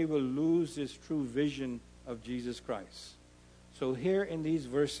that they will lose this true vision of Jesus Christ. So here in these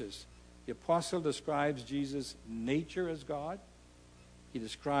verses, the apostle describes Jesus' nature as God. He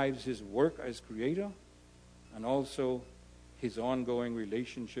describes his work as creator, and also his ongoing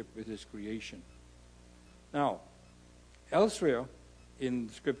relationship with his creation. Now, elsewhere in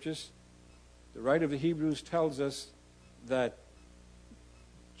the scriptures, the writer of the Hebrews tells us that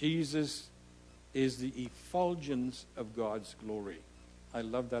Jesus is the effulgence of God's glory. I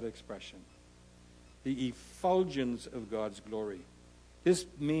love that expression. The effulgence of God's glory. This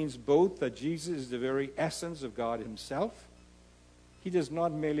means both that Jesus is the very essence of God himself. He does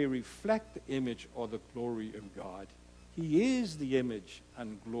not merely reflect the image or the glory of God. He is the image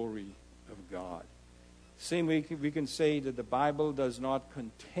and glory of God. Same way we can say that the Bible does not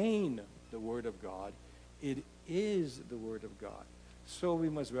contain the Word of God. It is the Word of God. So we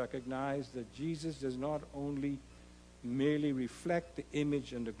must recognize that Jesus does not only merely reflect the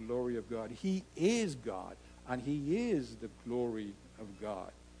image and the glory of God. He is God, and he is the glory of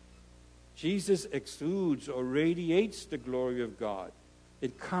God. Jesus exudes or radiates the glory of God.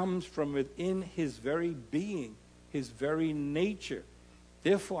 It comes from within his very being, his very nature.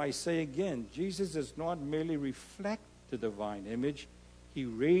 Therefore, I say again, Jesus does not merely reflect the divine image. He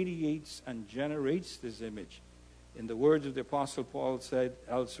radiates and generates this image. In the words of the Apostle Paul said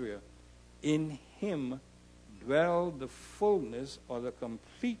elsewhere, in him dwell the fullness or the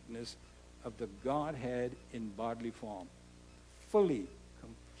completeness of the Godhead in bodily form. Fully,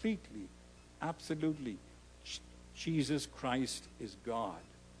 completely, absolutely, Jesus Christ is God.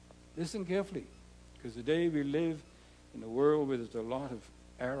 Listen carefully, because today we live in a world where there's a lot of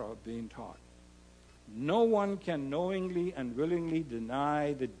error being taught. No one can knowingly and willingly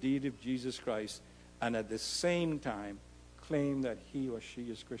deny the deity of Jesus Christ and at the same time claim that he or she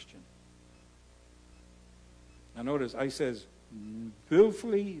is Christian. Now notice, I says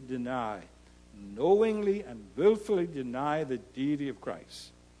willfully deny, knowingly and willfully deny the deity of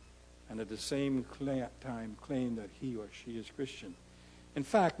Christ, and at the same time claim that he or she is Christian. In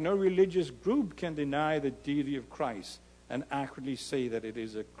fact, no religious group can deny the deity of Christ and accurately say that it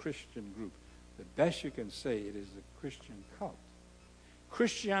is a Christian group. The best you can say, it is a Christian cult.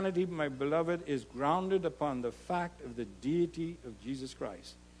 Christianity, my beloved, is grounded upon the fact of the deity of Jesus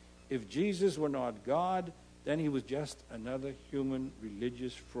Christ. If Jesus were not God, then he was just another human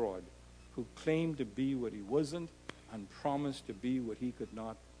religious fraud who claimed to be what he wasn't and promised to be what he could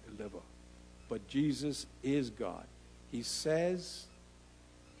not deliver. But Jesus is God. He says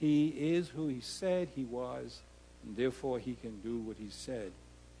he is who he said he was, and therefore he can do what he said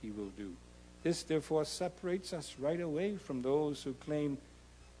he will do. This, therefore, separates us right away from those who claim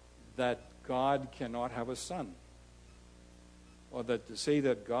that God cannot have a son, or that to say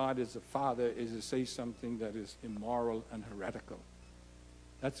that God is a father is to say something that is immoral and heretical.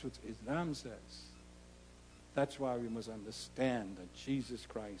 That's what Islam says. That's why we must understand that Jesus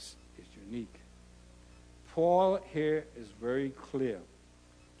Christ is unique. Paul here is very clear.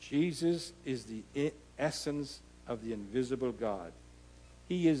 Jesus is the essence of the invisible God.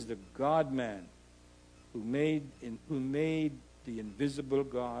 He is the God-man who made the invisible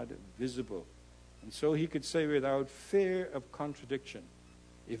God visible. And so he could say without fear of contradiction,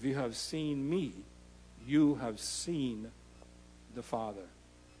 if you have seen me, you have seen the Father.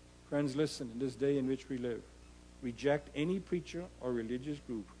 Friends, listen, in this day in which we live, reject any preacher or religious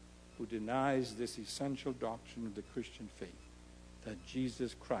group who denies this essential doctrine of the Christian faith, that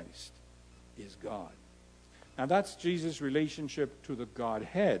Jesus Christ is God. Now that's Jesus' relationship to the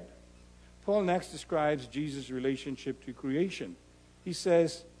Godhead. Paul next describes Jesus' relationship to creation. He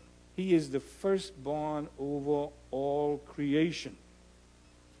says, he is the firstborn over all creation.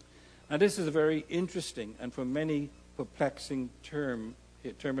 Now this is a very interesting and for many perplexing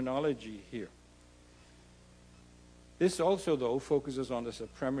terminology here. This also, though, focuses on the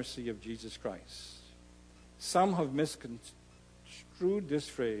supremacy of Jesus Christ. Some have misconstrued this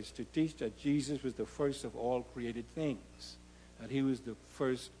phrase to teach that Jesus was the first of all created things, that he was the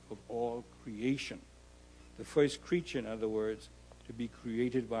first of all creation, the first creature, in other words, to be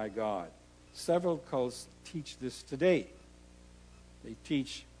created by God. Several cults teach this today. They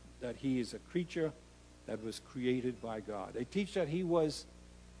teach that he is a creature that was created by God. They teach that he was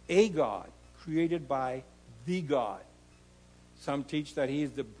a God, created by the God. Some teach that he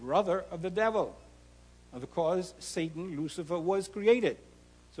is the brother of the devil. Of course, Satan, Lucifer, was created.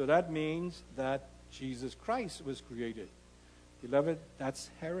 So that means that Jesus Christ was created. Beloved, that's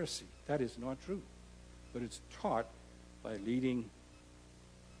heresy. That is not true. But it's taught by leading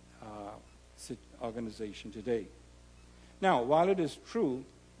organization today. Now, while it is true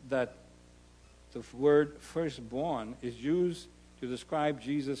that the word firstborn is used to describe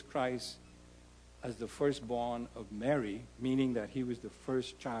Jesus Christ as the firstborn of Mary, meaning that he was the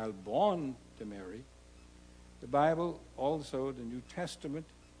first child born to Mary, the Bible also, the New Testament,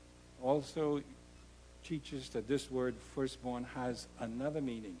 also teaches that this word firstborn has another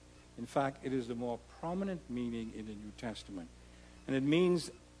meaning. In fact, it is the more prominent meaning in the New Testament. And it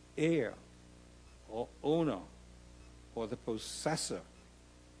means heir or owner or the possessor.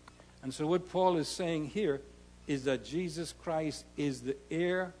 And so what Paul is saying here is that Jesus Christ is the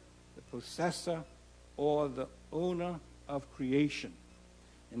heir, the possessor, or the owner of creation.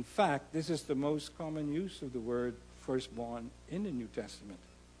 In fact, this is the most common use of the word firstborn in the New Testament.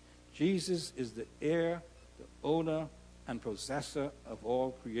 Jesus is the heir, the owner, and possessor of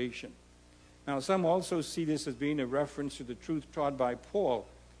all creation. Now, some also see this as being a reference to the truth taught by Paul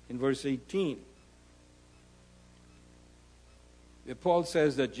in verse 18. Where Paul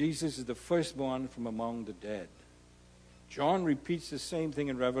says that Jesus is the firstborn from among the dead. John repeats the same thing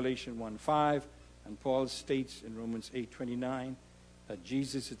in Revelation 1:5, and Paul states in Romans 8:29 that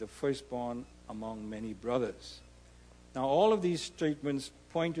Jesus is the firstborn among many brothers. Now, all of these statements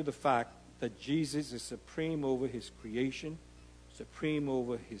point to the fact that Jesus is supreme over his creation, supreme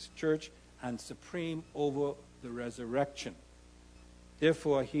over his church, and supreme over the resurrection.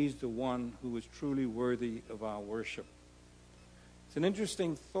 Therefore, he's the one who is truly worthy of our worship. It's an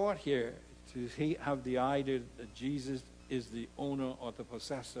interesting thought here to have the idea that Jesus is the owner or the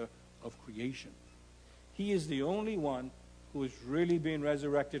possessor of creation. He is the only one who is really being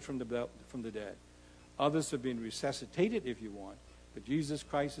resurrected from the dead. Others have been resuscitated, if you want, but Jesus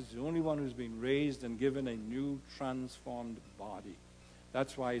Christ is the only one who's been raised and given a new transformed body.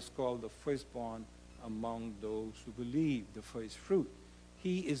 That's why he's called the firstborn among those who believe, the first fruit.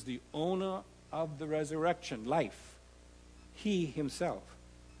 He is the owner of the resurrection, life. He himself,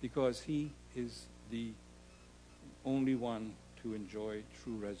 because he is the only one to enjoy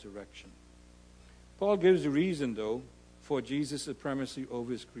true resurrection. Paul gives a reason, though, for Jesus' supremacy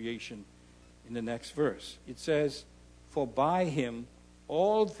over his creation in the next verse. It says, "For by him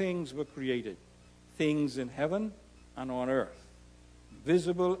all things were created, things in heaven and on earth,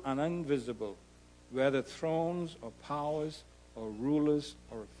 visible and invisible, whether thrones or powers or rulers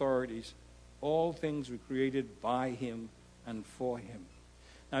or authorities, all things were created by him and for him."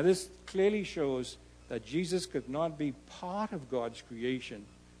 Now this clearly shows that Jesus could not be part of God's creation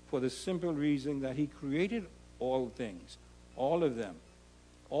for the simple reason that he created all things, all of them.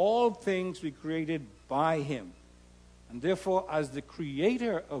 All things were created by him. And therefore, as the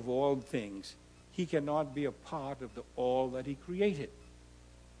creator of all things, he cannot be a part of the all that he created.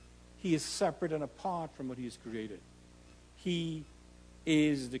 He is separate and apart from what he has created. He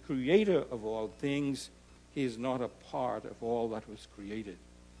is the creator of all things. He is not a part of all that was created.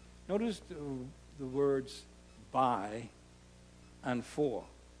 Notice the words by and for.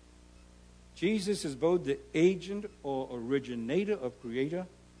 Jesus is both the agent or originator of creator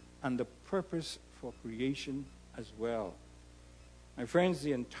and the purpose for creation as well. My friends,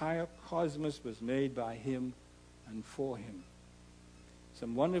 the entire cosmos was made by him and for him.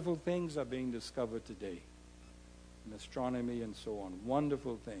 Some wonderful things are being discovered today in astronomy and so on.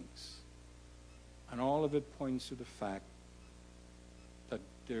 Wonderful things. And all of it points to the fact that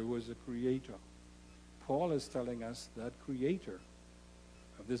there was a creator. Paul is telling us that creator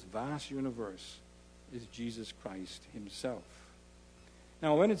of this vast universe is Jesus Christ himself.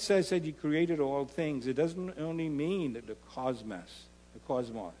 Now, when it says that he created all things, it doesn't only mean that the cosmos.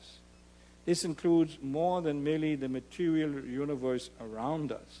 This includes more than merely the material universe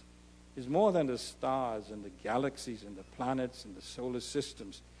around us. It's more than the stars and the galaxies and the planets and the solar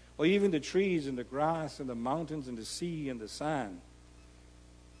systems, or even the trees and the grass and the mountains and the sea and the sand.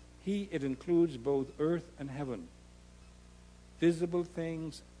 It includes both earth and heaven, visible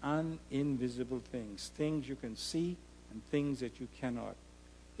things and invisible things, things you can see and things that you cannot.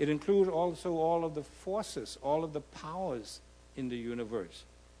 It includes also all of the forces, all of the powers in the universe.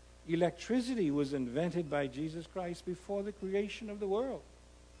 Electricity was invented by Jesus Christ before the creation of the world.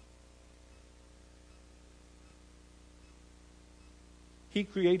 He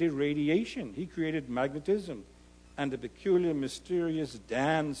created radiation. He created magnetism and the peculiar, mysterious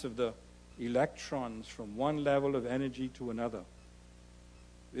dance of the electrons from one level of energy to another.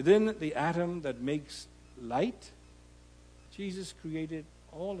 Within the atom that makes light, Jesus created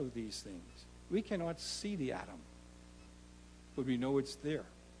all of these things. We cannot see the atom, but we know it's there.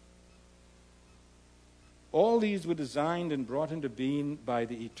 All these were designed and brought into being by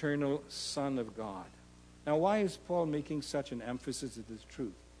the eternal Son of God. Now, why is Paul making such an emphasis of this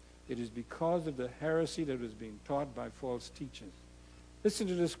truth? It is because of the heresy that was being taught by false teachers. Listen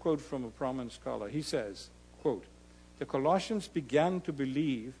to this quote from a prominent scholar. He says, quote, "The Colossians began to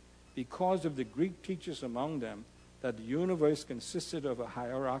believe, because of the Greek teachers among them, that the universe consisted of a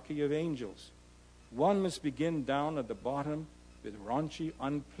hierarchy of angels. One must begin down at the bottom with raunchy,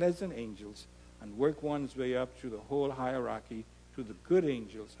 unpleasant angels and work one's way up through the whole hierarchy to the good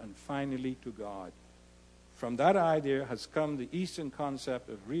angels and finally to God. From that idea has come the Eastern concept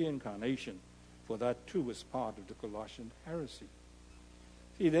of reincarnation, for that too was part of the Colossian heresy."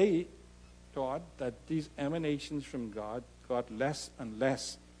 See, they taught that these emanations from God got less and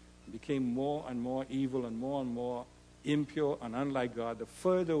less, became more and more evil and more impure and unlike God the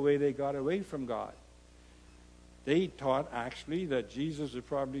further away they got away from God. They taught actually that Jesus was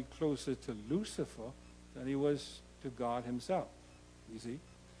probably closer to Lucifer than he was to God himself, you see.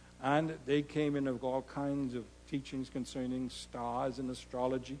 And they came in with all kinds of teachings concerning stars and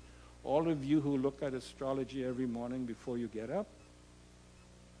astrology. All of you who look at astrology every morning before you get up,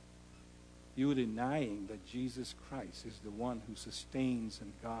 you're denying that Jesus Christ is the one who sustains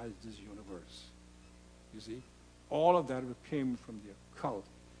and guides this universe. You see? All of that came from the occult,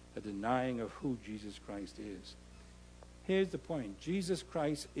 the denying of who Jesus Christ is. Here's the point. Jesus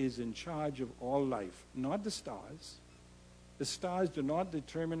Christ is in charge of all life, not the stars. The stars do not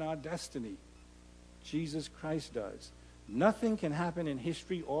determine our destiny. Jesus Christ does. Nothing can happen in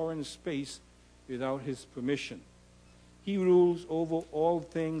history or in space without his permission. He rules over all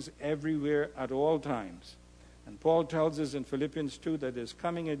things everywhere at all times. And Paul tells us in Philippians 2 that there's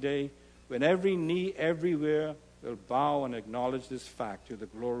coming a day when every knee everywhere will bow and acknowledge this fact to the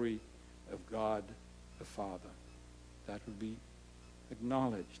glory of God the Father. That will be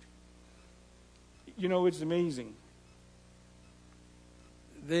acknowledged. You know, it's amazing.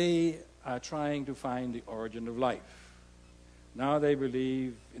 They are trying to find the origin of life. Now they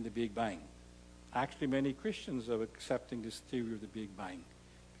believe in the Big Bang. Actually, many Christians are accepting this theory of the Big Bang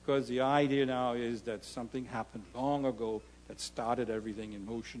because the idea now is that something happened long ago that started everything in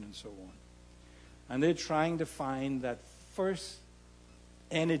motion and so on. And they're trying to find that first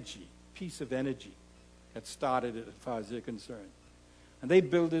energy, piece of energy that started it as far as they're concerned. And they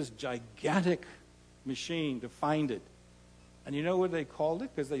built this gigantic machine to find it. And you know what they called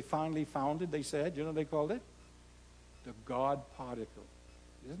it? Because they finally found it, they said, you know what they called it? The God particle.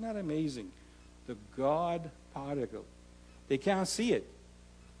 Isn't that amazing? The God particle. They can't see it,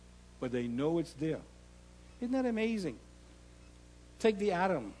 but they know it's there. Isn't that amazing? Take the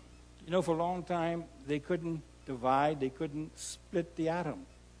atom. You know, for a long time, they couldn't divide, they couldn't split the atom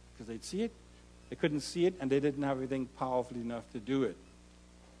because they'd see it. They couldn't see it, and they didn't have anything powerful enough to do it.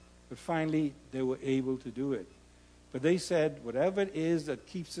 But finally, they were able to do it. But they said, whatever it is that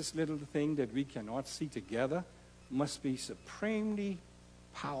keeps this little thing that we cannot see together must be supremely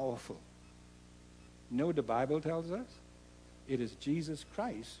powerful. You know what the Bible tells us? It is Jesus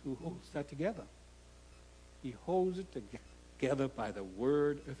Christ who holds that together. He holds it together by the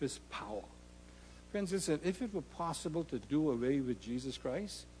word of his power. Friends, listen, if it were possible to do away with Jesus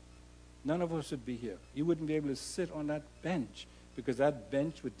Christ, none of us would be here. You wouldn't be able to sit on that bench because that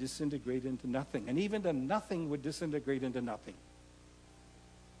bench would disintegrate into nothing. And even the nothing would disintegrate into nothing.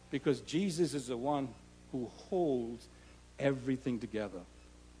 Because Jesus is the one who holds everything together.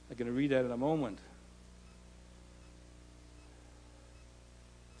 I'm going to read that in a moment.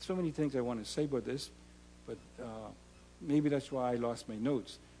 So many things I want to say about this, but maybe that's why I lost my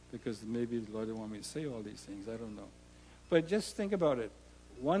notes, because maybe the Lord didn't want me to say all these things. I don't know. But just think about it.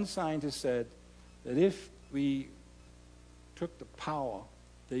 One scientist said that if we took the power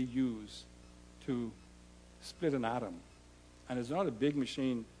they use to split an atom, and it's not a big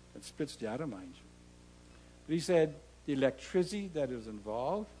machine that splits the atom, mind you, but he said the electricity that is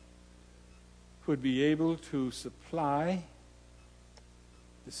involved could be able to supply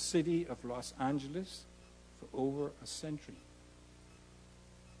the city of Los Angeles for over a century.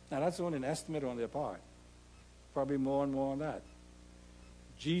 Now that's only an estimate on their part. Probably more and more on that.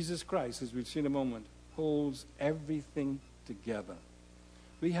 Jesus Christ, as we'll see in a moment, holds everything together.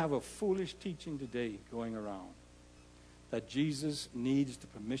 We have a foolish teaching today going around that Jesus needs the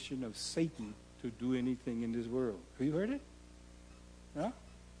permission of Satan to do anything in this world. Have you heard it? No?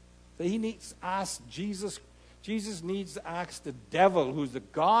 That he needs to ask Jesus needs to ask the devil, who's the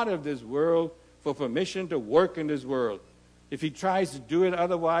God of this world, for permission to work in this world. If he tries to do it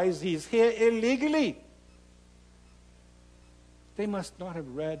otherwise, he's here illegally. They must not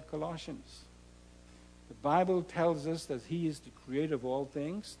have read Colossians. The Bible tells us that he is the creator of all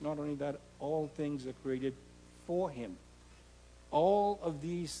things. Not only that, all things are created for him. All of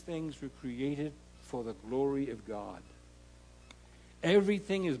these things were created for the glory of God.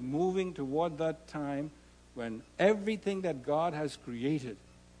 Everything is moving toward that time when everything that God has created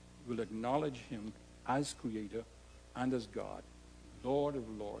will acknowledge him as creator and as God, Lord of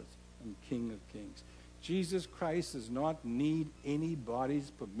lords and King of kings. Jesus Christ does not need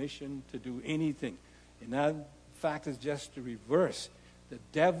anybody's permission to do anything. In that fact, it's just the reverse. The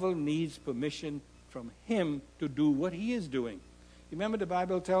devil needs permission from him to do what he is doing. Remember, the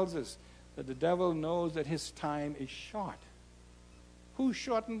Bible tells us that the devil knows that his time is short. Who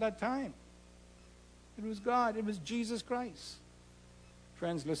shortened that time? It was God. It was Jesus Christ.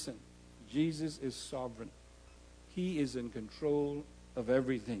 Friends, listen. Jesus is sovereign. He is in control of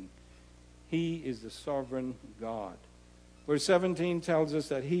everything. He is the sovereign God. Verse 17 tells us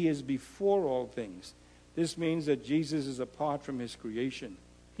that he is before all things. This means that Jesus is apart from his creation.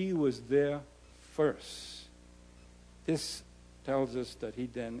 He was there first. This tells us that he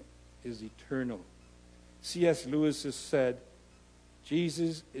then is eternal. C.S. Lewis has said,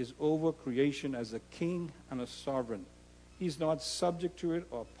 Jesus is over creation as a king and a sovereign. He's not subject to it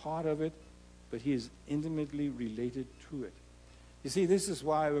or part of it, but he is intimately related to it. You see, this is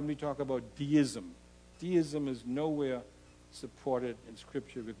why when we talk about deism is nowhere supported in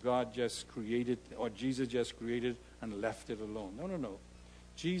Scripture with God just created or Jesus just created and left it alone. No.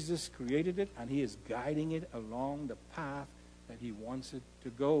 Jesus created it and he is guiding it along the path that he wants it to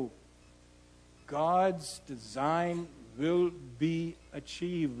go. God's design will be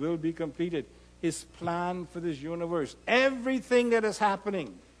achieved, will be completed. His plan for this universe, everything that is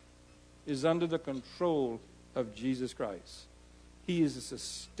happening is under the control of Jesus Christ. He is the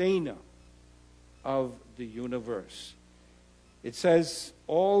sustainer of the universe. It says,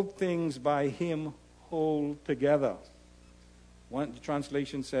 all things by him hold together. One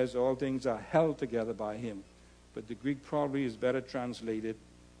translation says, all things are held together by him. But the Greek probably is better translated,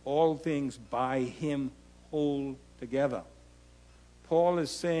 all things by him hold together. Paul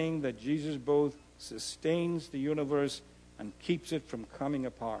is saying that Jesus both sustains the universe and keeps it from coming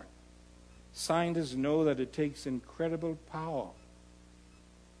apart. Scientists know that it takes incredible power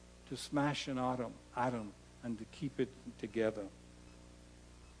to smash an atom and to keep it together.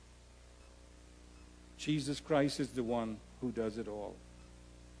 Jesus Christ is the one who does it all.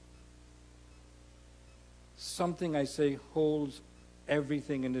 Something, I say, holds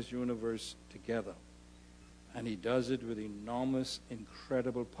everything in this universe together. And he does it with enormous,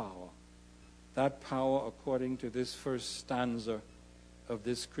 incredible power. That power, according to this first stanza of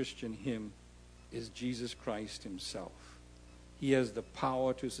this Christian hymn, is Jesus Christ himself. He has the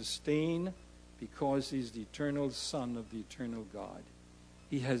power to sustain because he's the eternal Son of the eternal God.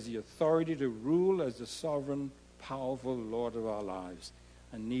 He has the authority to rule as the sovereign, powerful Lord of our lives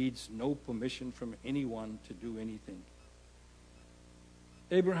and needs no permission from anyone to do anything.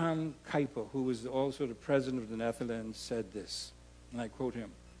 Abraham Kuyper, who was also the president of the Netherlands, said this, and I quote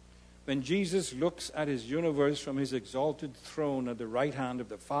him, "When Jesus looks at his universe from his exalted throne at the right hand of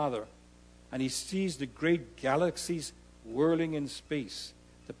the Father, and he sees the great galaxies whirling in space,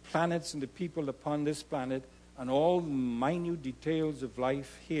 the planets and the people upon this planet, and all the minute details of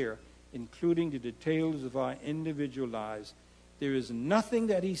life here, including the details of our individual lives, there is nothing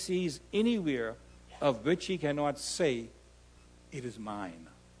that he sees anywhere of which he cannot say, 'It is mine.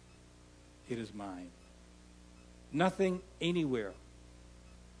 It is mine.'" Nothing anywhere.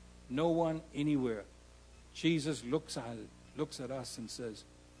 No one anywhere. Jesus looks at us and says,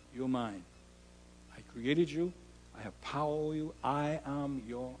 "You're mine. I created you. I have power over you. I am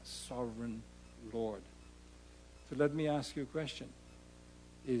your sovereign Lord." So let me ask you a question.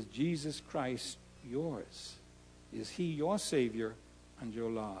 Is Jesus Christ yours? Is he your Savior and your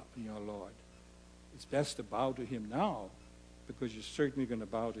Lord? It's best to bow to him now, because you're certainly going to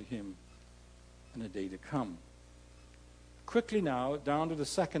bow to him in a day to come. Quickly now, down to the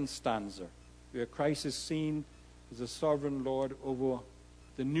second stanza, where Christ is seen as a sovereign Lord over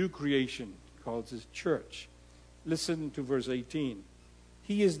the new creation, called his church. Listen to verse 18.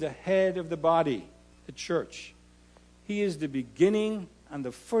 He is the head of the body, the church. He is the beginning and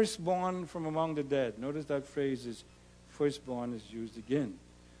the firstborn from among the dead. Notice that phrase is firstborn is used again.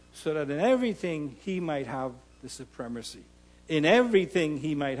 So that in everything he might have the supremacy. In everything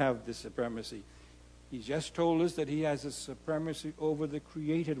he might have the supremacy. He just told us that he has a supremacy over the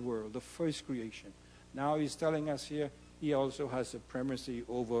created world, the first creation. Now he's telling us here he also has supremacy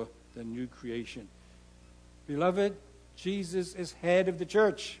over the new creation. Beloved, Jesus is head of the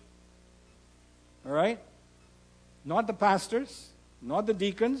church. All right? Not the pastors, not the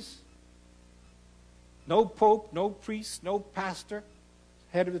deacons, no pope, no priest, no pastor,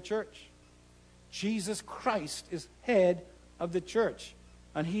 head of the church. Jesus Christ is head of the church.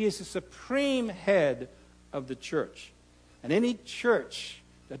 And he is the supreme head of the church. And any church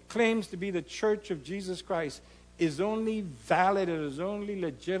that claims to be the church of Jesus Christ is only valid, it is only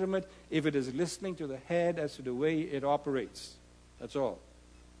legitimate if it is listening to the head as to the way it operates. That's all.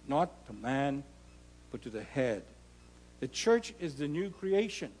 Not to man, but to the head. The church is the new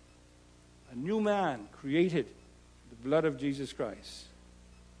creation. A new man created the blood of Jesus Christ.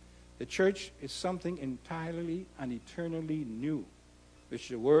 The church is something entirely and eternally new, which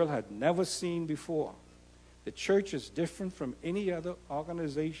the world had never seen before. The church is different from any other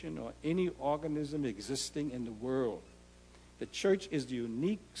organization or any organism existing in the world. The church is the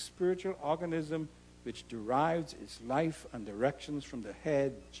unique spiritual organism which derives its life and directions from the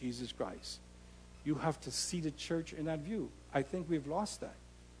head, Jesus Christ. You have to see the church in that view. I think we've lost that.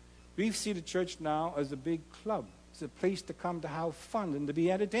 We see the church now as a big club. It's a place to come to have fun and to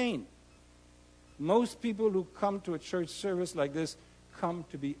be entertained. Most people who come to a church service like this come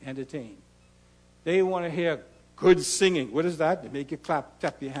to be entertained. They want to hear good singing. What is that? They make you clap,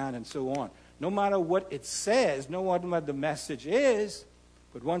 tap your hand, and so on. No matter what it says, no matter what the message is,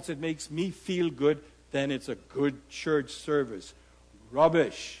 but once it makes me feel good, then it's a good church service.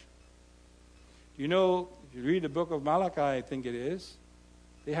 Rubbish. You know, if you read the book of Malachi, I think it is,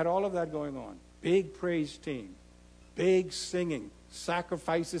 they had all of that going on. Big praise team, big singing,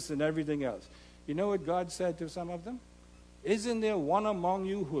 sacrifices and everything else. You know what God said to some of them? Isn't there one among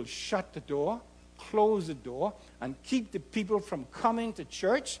you who will shut the door? close the door and keep the people from coming to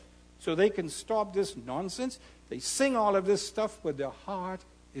church so they can stop this nonsense. They sing all of this stuff, but their heart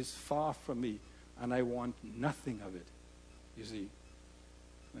is far from me, and I want nothing of it. You see,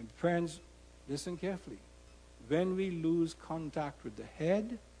 my friends, listen carefully. When we lose contact with the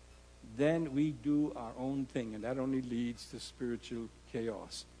head, then we do our own thing, and that only leads to spiritual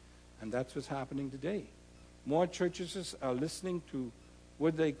chaos. And that's what's happening today. More churches are listening to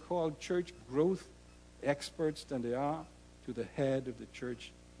what they call church growth experts than they are to the head of the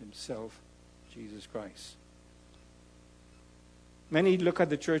church himself, Jesus Christ. Many look at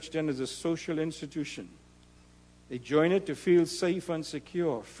the church then as a social institution. They join it to feel safe and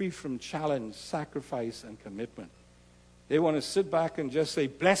secure, free from challenge, sacrifice, and commitment. They want to sit back and just say,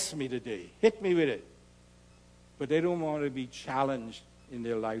 bless me today, hit me with it. But they don't want to be challenged in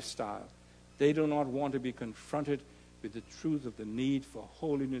their lifestyle. They do not want to be confronted with the truth of the need for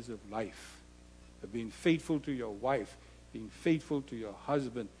holiness of life, of being faithful to your wife, being faithful to your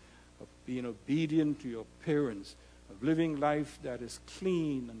husband, of being obedient to your parents, of living life that is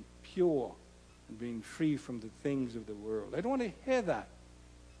clean and pure, and being free from the things of the world. I don't want to hear that.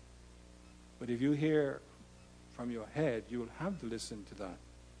 But if you hear from your head, you will have to listen to that.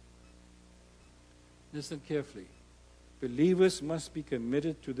 Listen carefully. Believers must be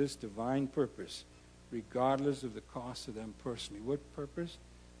committed to this divine purpose, regardless of the cost to them personally. What purpose?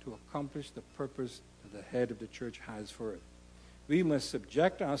 To accomplish the purpose that the head of the church has for it. We must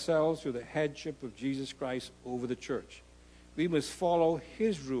subject ourselves to the headship of Jesus Christ over the church. We must follow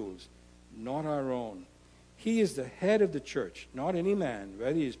his rules, not our own. He is the head of the church, not any man,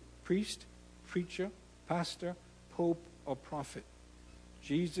 whether he is priest, preacher, pastor, pope, or prophet.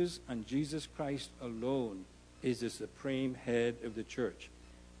 Jesus and Jesus Christ alone is the supreme head of the church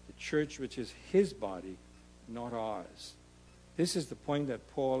which is his body, not ours. This is the point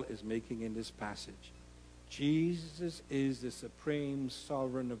that Paul is making in this passage. Jesus is the supreme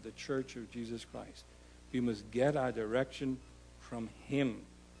sovereign of the church of Jesus Christ. We must get our direction from him.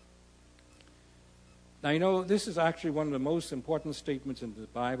 Now, you know, this is actually one of the most important statements in the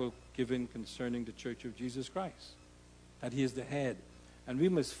Bible given concerning the church of Jesus Christ, that he is the head. And we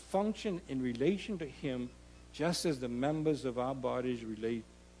must function in relation to him just as the members of our bodies relate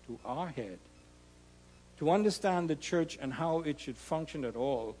to our head. To understand the church and how it should function at all,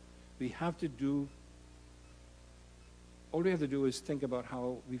 all we have to do is think about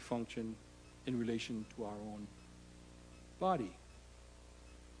how we function in relation to our own body.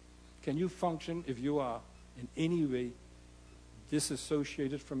 Can you function if you are in any way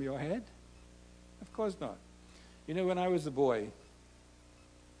disassociated from your head? Of course not. You know, when I was a boy,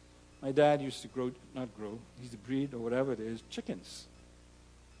 my dad used to he's a breed or whatever it is, chickens.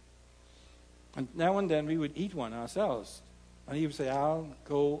 And now and then we would eat one ourselves. And he would say, I'll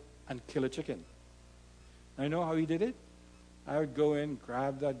go and kill a chicken. And I know how he did it. I would go in,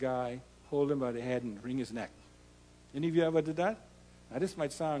 grab that guy, hold him by the head, and wring his neck. Any of you ever did that? Now, this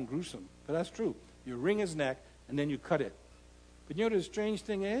might sound gruesome, but that's true. You wring his neck, and then you cut it. But you know the strange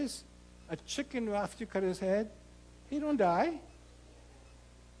thing is? A chicken, after you cut his head, he don't die.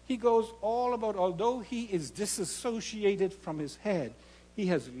 He goes all about, although he is disassociated from his head, he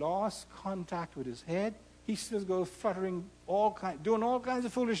has lost contact with his head, he still goes fluttering, doing all kinds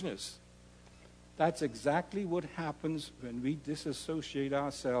of foolishness. That's exactly what happens when we disassociate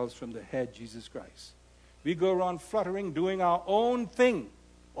ourselves from the head, Jesus Christ. We go around fluttering, doing our own thing,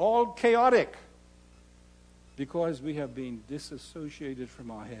 all chaotic, because we have been disassociated from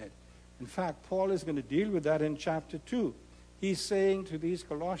our head. In fact, Paul is going to deal with that in chapter 2. He's saying to these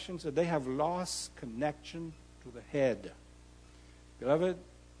Colossians that they have lost connection to the head. Beloved,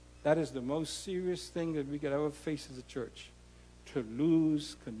 that is the most serious thing that we could ever face as a church, to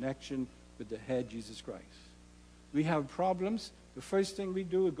lose connection with the head, Jesus Christ. We have problems. The first thing we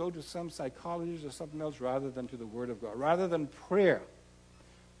do is go to some psychologist or something else rather than to the Word of God, rather than prayer.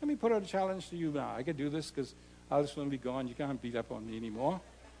 Let me put out a challenge to you now. I could do this because I'll just want to be gone. You can't beat up on me anymore.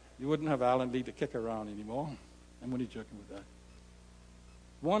 You wouldn't have Alan Lee to kick around anymore. I'm only joking with that.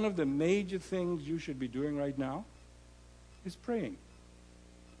 One of the major things you should be doing right now is praying.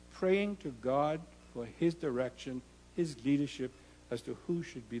 Praying to God for his direction, his leadership as to who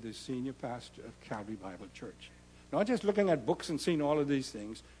should be the senior pastor of Calvary Bible Church. Not just looking at books and seeing all of these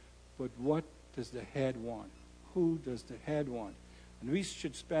things, but what does the head want? Who does the head want? And we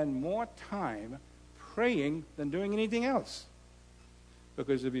should spend more time praying than doing anything else.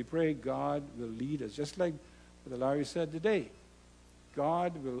 Because if we pray, God will lead us. Just like what Larry said today.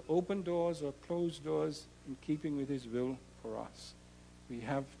 God will open doors or close doors in keeping with his will for us. We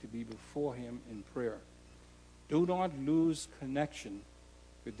have to be before him in prayer. Do not lose connection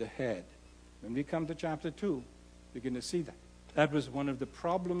with the head. When we come to chapter 2, we're going to see that. That was one of the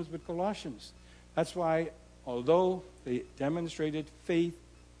problems with Colossians. That's why, although they demonstrated faith,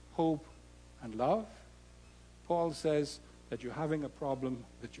 hope, and love, Paul says that you're having a problem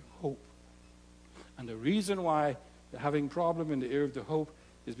with your hope. And the reason why they're having a problem in the area of the hope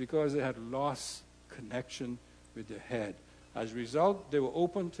is because they had lost connection with the head. As a result, they were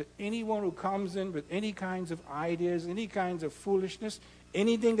open to anyone who comes in with any kinds of ideas, any kinds of foolishness,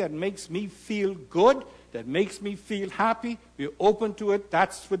 anything that makes me feel good, that makes me feel happy. We're open to it.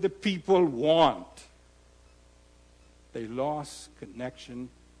 That's what the people want. They lost connection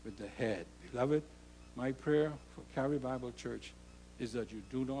with the head. Beloved, my prayer for Calvary Bible Church is that you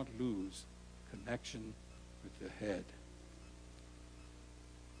do not lose connection with the head.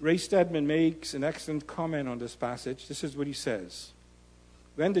 Ray Stedman makes an excellent comment on this passage. This is what he says.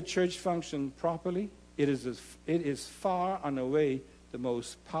 When the church functions properly, it is far and away the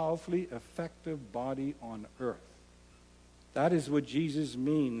most powerfully effective body on earth. That is what Jesus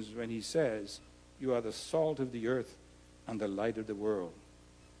means when he says, you are the salt of the earth and the light of the world.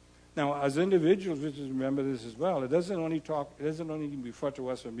 Now, as individuals, we should remember this as well. It doesn't only refer to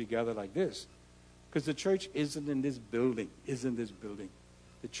us when we gather like this, because the church isn't in this building.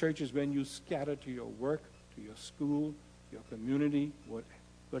 The church is when you scatter to your work, to your school, your community,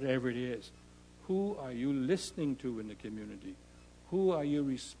 whatever it is. Who are you listening to in the community? Who are you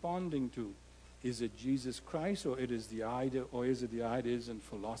responding to? Is it Jesus Christ, or is it the ideas and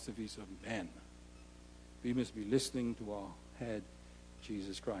philosophies of men? We must be listening to our head,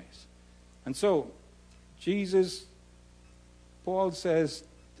 Jesus Christ. And so, Paul says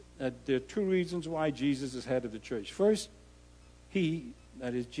that there are two reasons why Jesus is head of the church. First,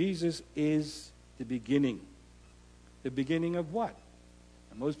 Jesus is the beginning. The beginning of what?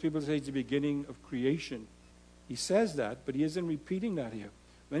 And most people say it's the beginning of creation. He says that, but he isn't repeating that here.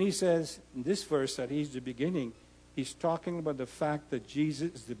 When he says in this verse that he's the beginning, he's talking about the fact that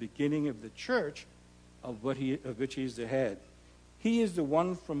Jesus is the beginning of the church, of which he is the head. He is the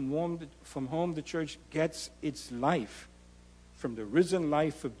one from whom the church gets its life. From the risen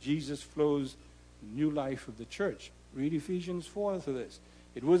life of Jesus flows the new life of the church. Read Ephesians 4 for this.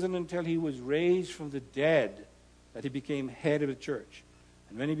 It wasn't until he was raised from the dead that he became head of the church.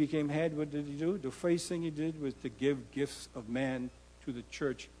 And when he became head, what did he do? The first thing he did was to give gifts of man to the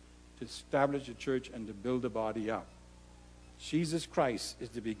church, to establish the church and to build the body up. Jesus Christ is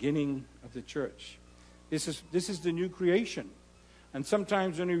the beginning of the church. This is the new creation. And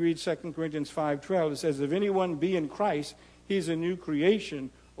sometimes when we read 2 Corinthians 5:12, it says, if anyone be in Christ, he is a new creation.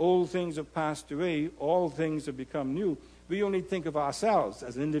 Old things have passed away. All things have become new. We only think of ourselves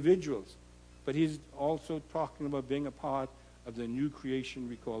as individuals. But he's also talking about being a part of the new creation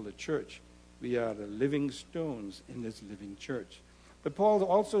we call the church. We are the living stones in this living church. But Paul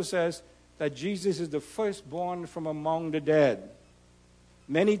also says that Jesus is the firstborn from among the dead.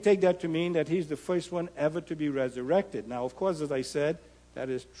 Many take that to mean that he's the first one ever to be resurrected. Now, of course, as I said, that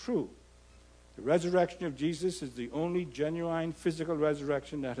is true. The resurrection of Jesus is the only genuine physical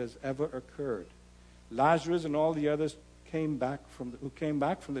resurrection that has ever occurred. Lazarus and all the others who came back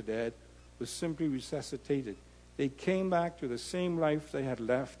from the dead was simply resuscitated. They came back to the same life they had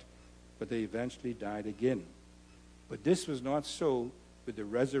left, but they eventually died again. But this was not so with the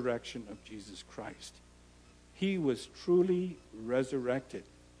resurrection of Jesus Christ. He was truly resurrected.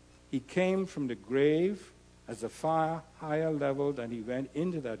 He came from the grave as a far higher level than he went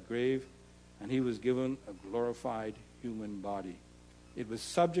into that grave, and he was given a glorified human body. It was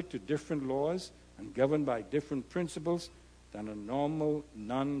subject to different laws and governed by different principles than a normal,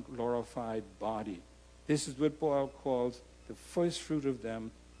 non-glorified body. This is what Paul calls the first fruit of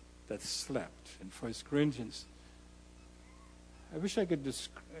them that slept in 1 Corinthians. I wish I could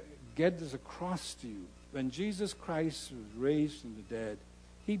get this across to you. When Jesus Christ was raised from the dead,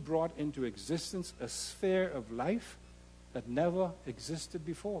 he brought into existence a sphere of life that never existed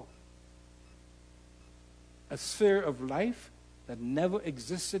before. A sphere of life that never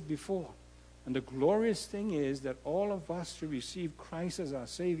existed before. And the glorious thing is that all of us who receive Christ as our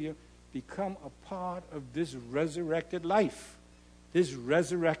Savior become a part of this resurrected life, this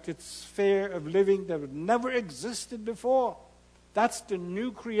resurrected sphere of living that never existed before. That's the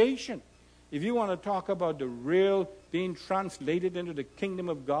new creation. If you want to talk about the real being translated into the kingdom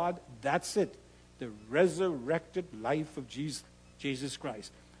of God, that's it. The resurrected life of Jesus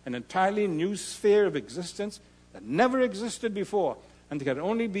Christ. An entirely new sphere of existence that never existed before and can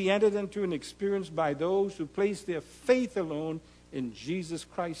only be entered into and experienced by those who place their faith alone in Jesus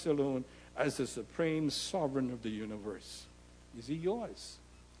Christ alone as the supreme sovereign of the universe. Is he yours?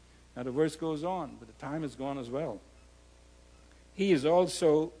 Now the verse goes on, but the time is gone as well. He is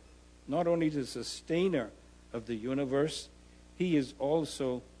also not only the sustainer of the universe, he is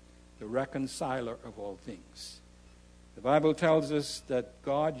also the reconciler of all things. The Bible tells us that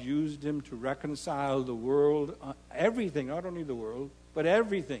God used him to reconcile the world, everything, not only the world, but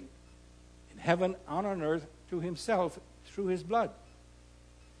everything in heaven and on earth to himself through his blood.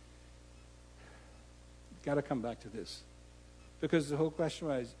 You've got to come back to this. Because the whole question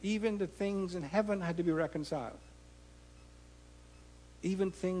was, even the things in heaven had to be reconciled.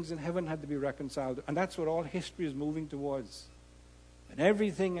 Even things in heaven had to be reconciled. And that's what all history is moving towards. And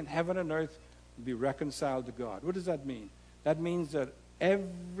everything in heaven and earth will be reconciled to God. What does that mean? That means that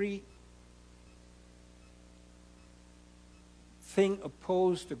every thing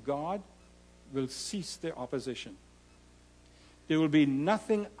opposed to God will cease their opposition. There will be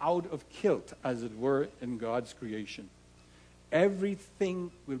nothing out of kilt, as it were, in God's creation. Everything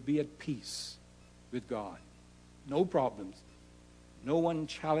will be at peace with God. No problems. No one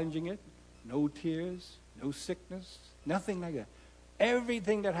challenging it. No tears. No sickness. Nothing like that.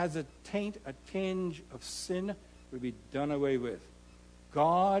 Everything that has a tinge of sin will be done away with.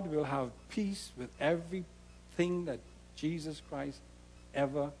 God will have peace with everything that Jesus Christ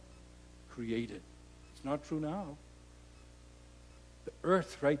ever created. It's not true now. The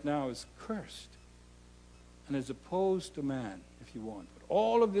earth right now is cursed and is opposed to man, if you want. But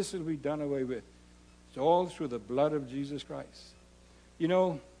all of this will be done away with. It's all through the blood of Jesus Christ. You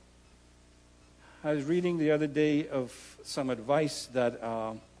know, I was reading the other day of some advice that,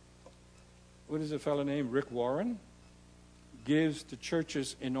 what is the fellow named? Rick Warren gives to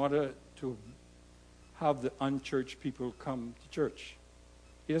churches in order to have the unchurched people come to church.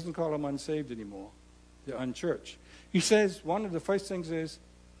 He doesn't call them unsaved anymore. They're unchurched. He says one of the first things is,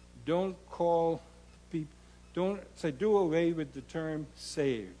 don't say, do away with the term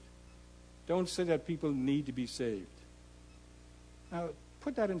saved. Don't say that people need to be saved. Now,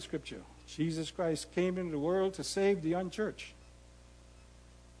 put that in Scripture. Jesus Christ came into the world to save the unchurched.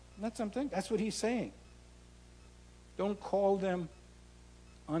 Isn't that something? That's what he's saying. Don't call them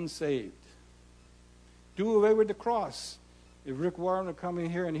unsaved. Do away with the cross. If Rick Warren will come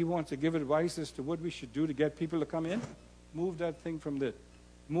in here and he wants to give advice as to what we should do to get people to come in, move that thing from there.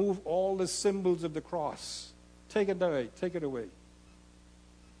 Move all the symbols of the cross. Take it away. Take it away.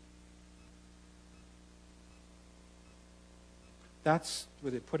 That's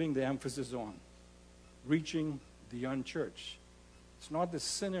what they're putting the emphasis on. Reaching the unchurched. It's not the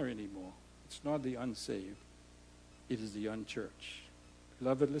sinner anymore. It's not the unsaved. It is the unchurched.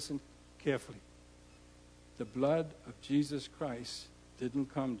 Beloved, listen carefully. The blood of Jesus Christ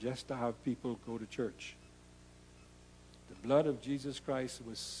didn't come just to have people go to church. The blood of Jesus Christ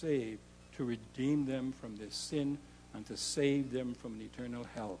was saved to redeem them from their sin and to save them from an eternal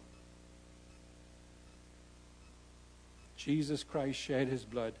hell. Jesus Christ shed his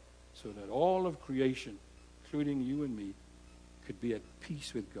blood so that all of creation, including you and me, could be at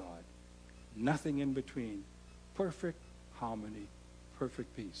peace with God. Nothing in between. Perfect harmony,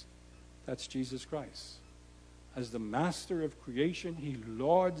 perfect peace. That's Jesus Christ. As the master of creation, he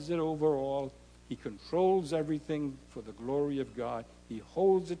lords it over all. He controls everything for the glory of God. He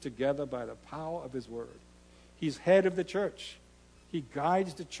holds it together by the power of his word. He's head of the church. He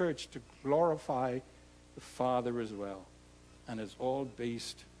guides the church to glorify the Father as well. And it's all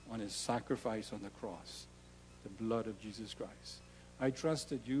based on his sacrifice on the cross, the blood of Jesus Christ. I trust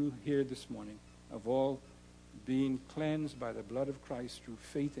that you here this morning have all been cleansed by the blood of Christ through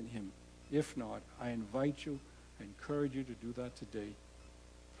faith in him. If not, I invite you, I encourage you to do that today.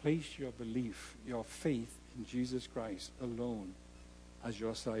 Place your belief, your faith in Jesus Christ alone as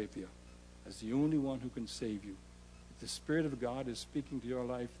your Savior, as the only one who can save you. If the Spirit of God is speaking to your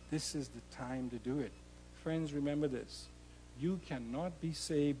life, this is the time to do it. Friends, remember this. You cannot be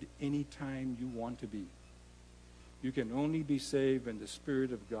saved anytime you want to be. You can only be saved when the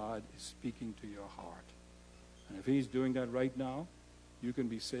Spirit of God is speaking to your heart. And if he's doing that right now, you can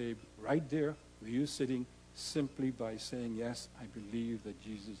be saved right there where you're sitting simply by saying, yes, I believe that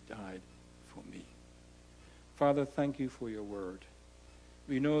Jesus died for me. Father, thank you for your word.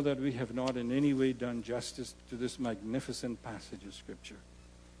 We know that we have not in any way done justice to this magnificent passage of Scripture.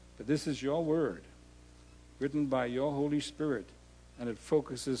 But this is your word, written by your Holy Spirit, and it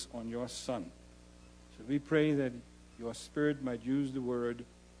focuses on your Son. So we pray that your Spirit might use the word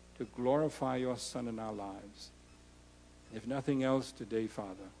to glorify your Son in our lives. If nothing else today,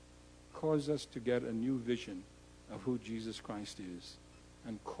 Father, cause us to get a new vision of who Jesus Christ is,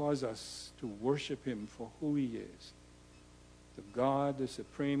 and cause us to worship him for who he is. The God, the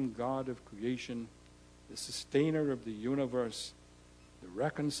supreme God of creation, the sustainer of the universe, the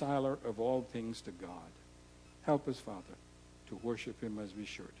reconciler of all things to God. Help us, Father, to worship him as we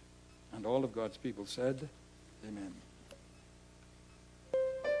should. And all of God's people said, Amen.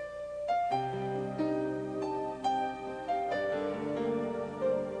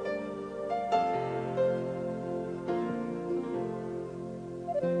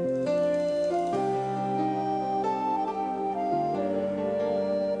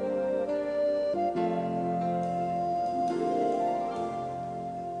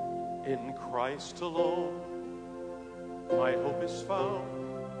 In Christ alone, my hope is found.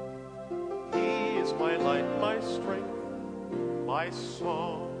 He is my light, my strength, my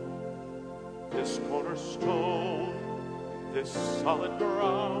song. This cornerstone, this solid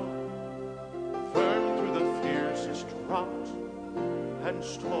ground, firm through the fiercest drought and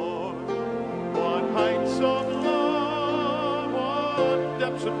storm. What heights of love, what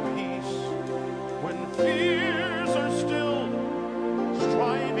depths of peace, when fears are still,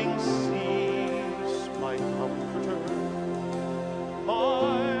 striving cease, my comforter,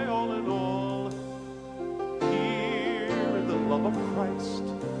 my all in all. Here in the love of Christ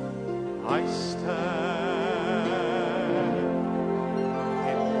I stand.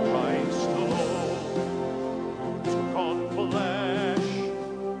 In Christ alone, who took on flesh,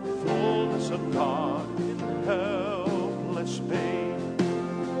 fullness of God in helpless pain,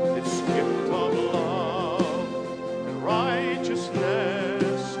 this gift of love and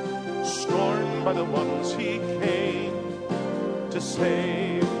righteousness, scorned by the ones he came to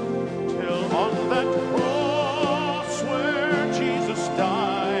save, till on that cross where Jesus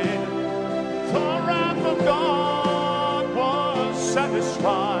died, the wrath of God was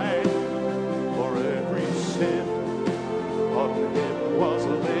satisfied. For every sin on him was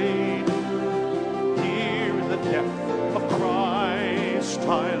laid. Here in the death of Christ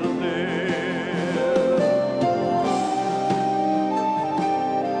I live.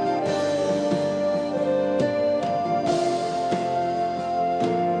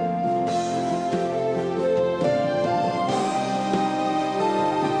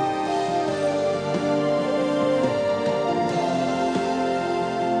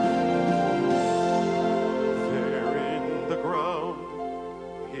 There in the ground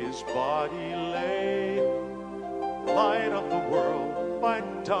his body lay, light of the world by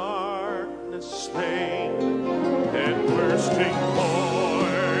darkness slain, and bursting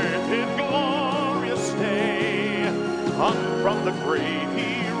forth in glorious day, up from the grave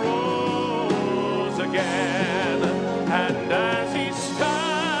he rose again. And as he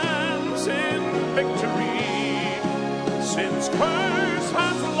stands in victory, sin's curse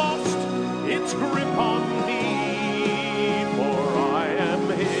has lost its grip on me. For I am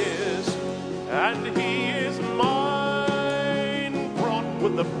his, and he is mine, brought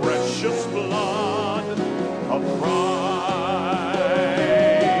with the precious blood of Christ.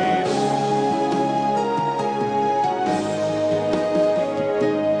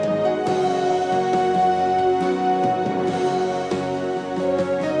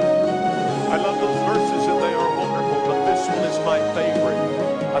 I love those verses and they are wonderful, but this one is my favorite.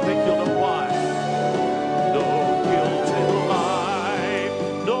 I think you'll know why. No guilt in life,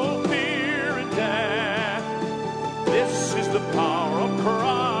 no fear in death. This is the power of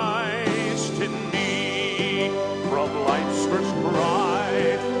Christ in me. From life's first cry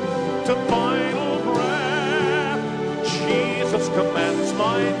to final breath, Jesus commands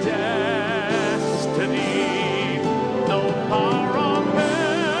my destiny. No power of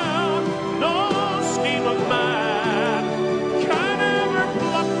hell, no scheme of man can ever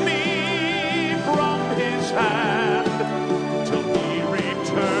pluck me from his hand, till he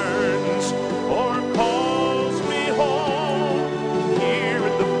returns or calls me home. Here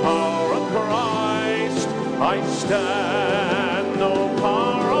in the power of Christ I stand. No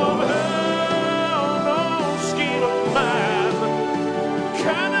power of hell, no scheme of man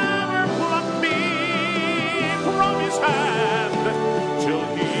can ever pluck me from his hand, till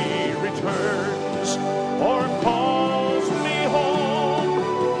he returns or calls me home.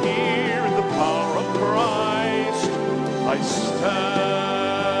 Here in the power of Christ I stand.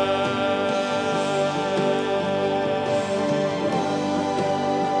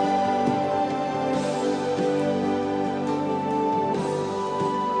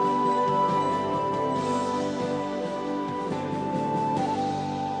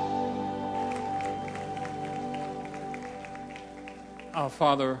 Our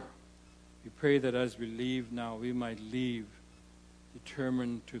Father, we pray that as we leave now, we might leave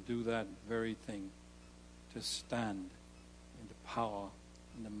determined to do that very thing, to stand in the power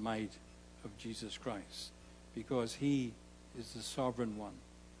and the might of Jesus Christ, because he is the sovereign one.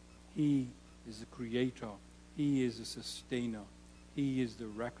 He is the creator. He is the sustainer. He is the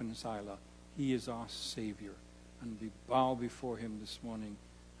reconciler. He is our Savior. And we bow before him this morning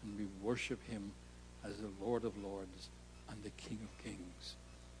and we worship him as the Lord of Lords and the King of Kings.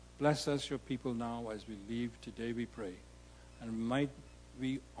 Bless us, your people, now as we leave today, we pray. And might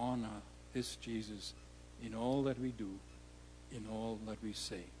we honor this Jesus in all that we do, in all that we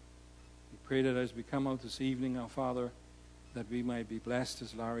say. We pray that as we come out this evening, our Father, that we might be blessed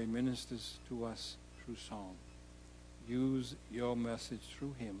as Larry ministers to us through song. Use your message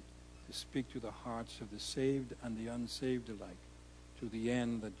through him to speak to the hearts of the saved and the unsaved alike, to the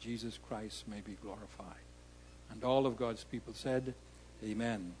end that Jesus Christ may be glorified. And all of God's people said,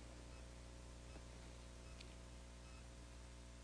 Amen.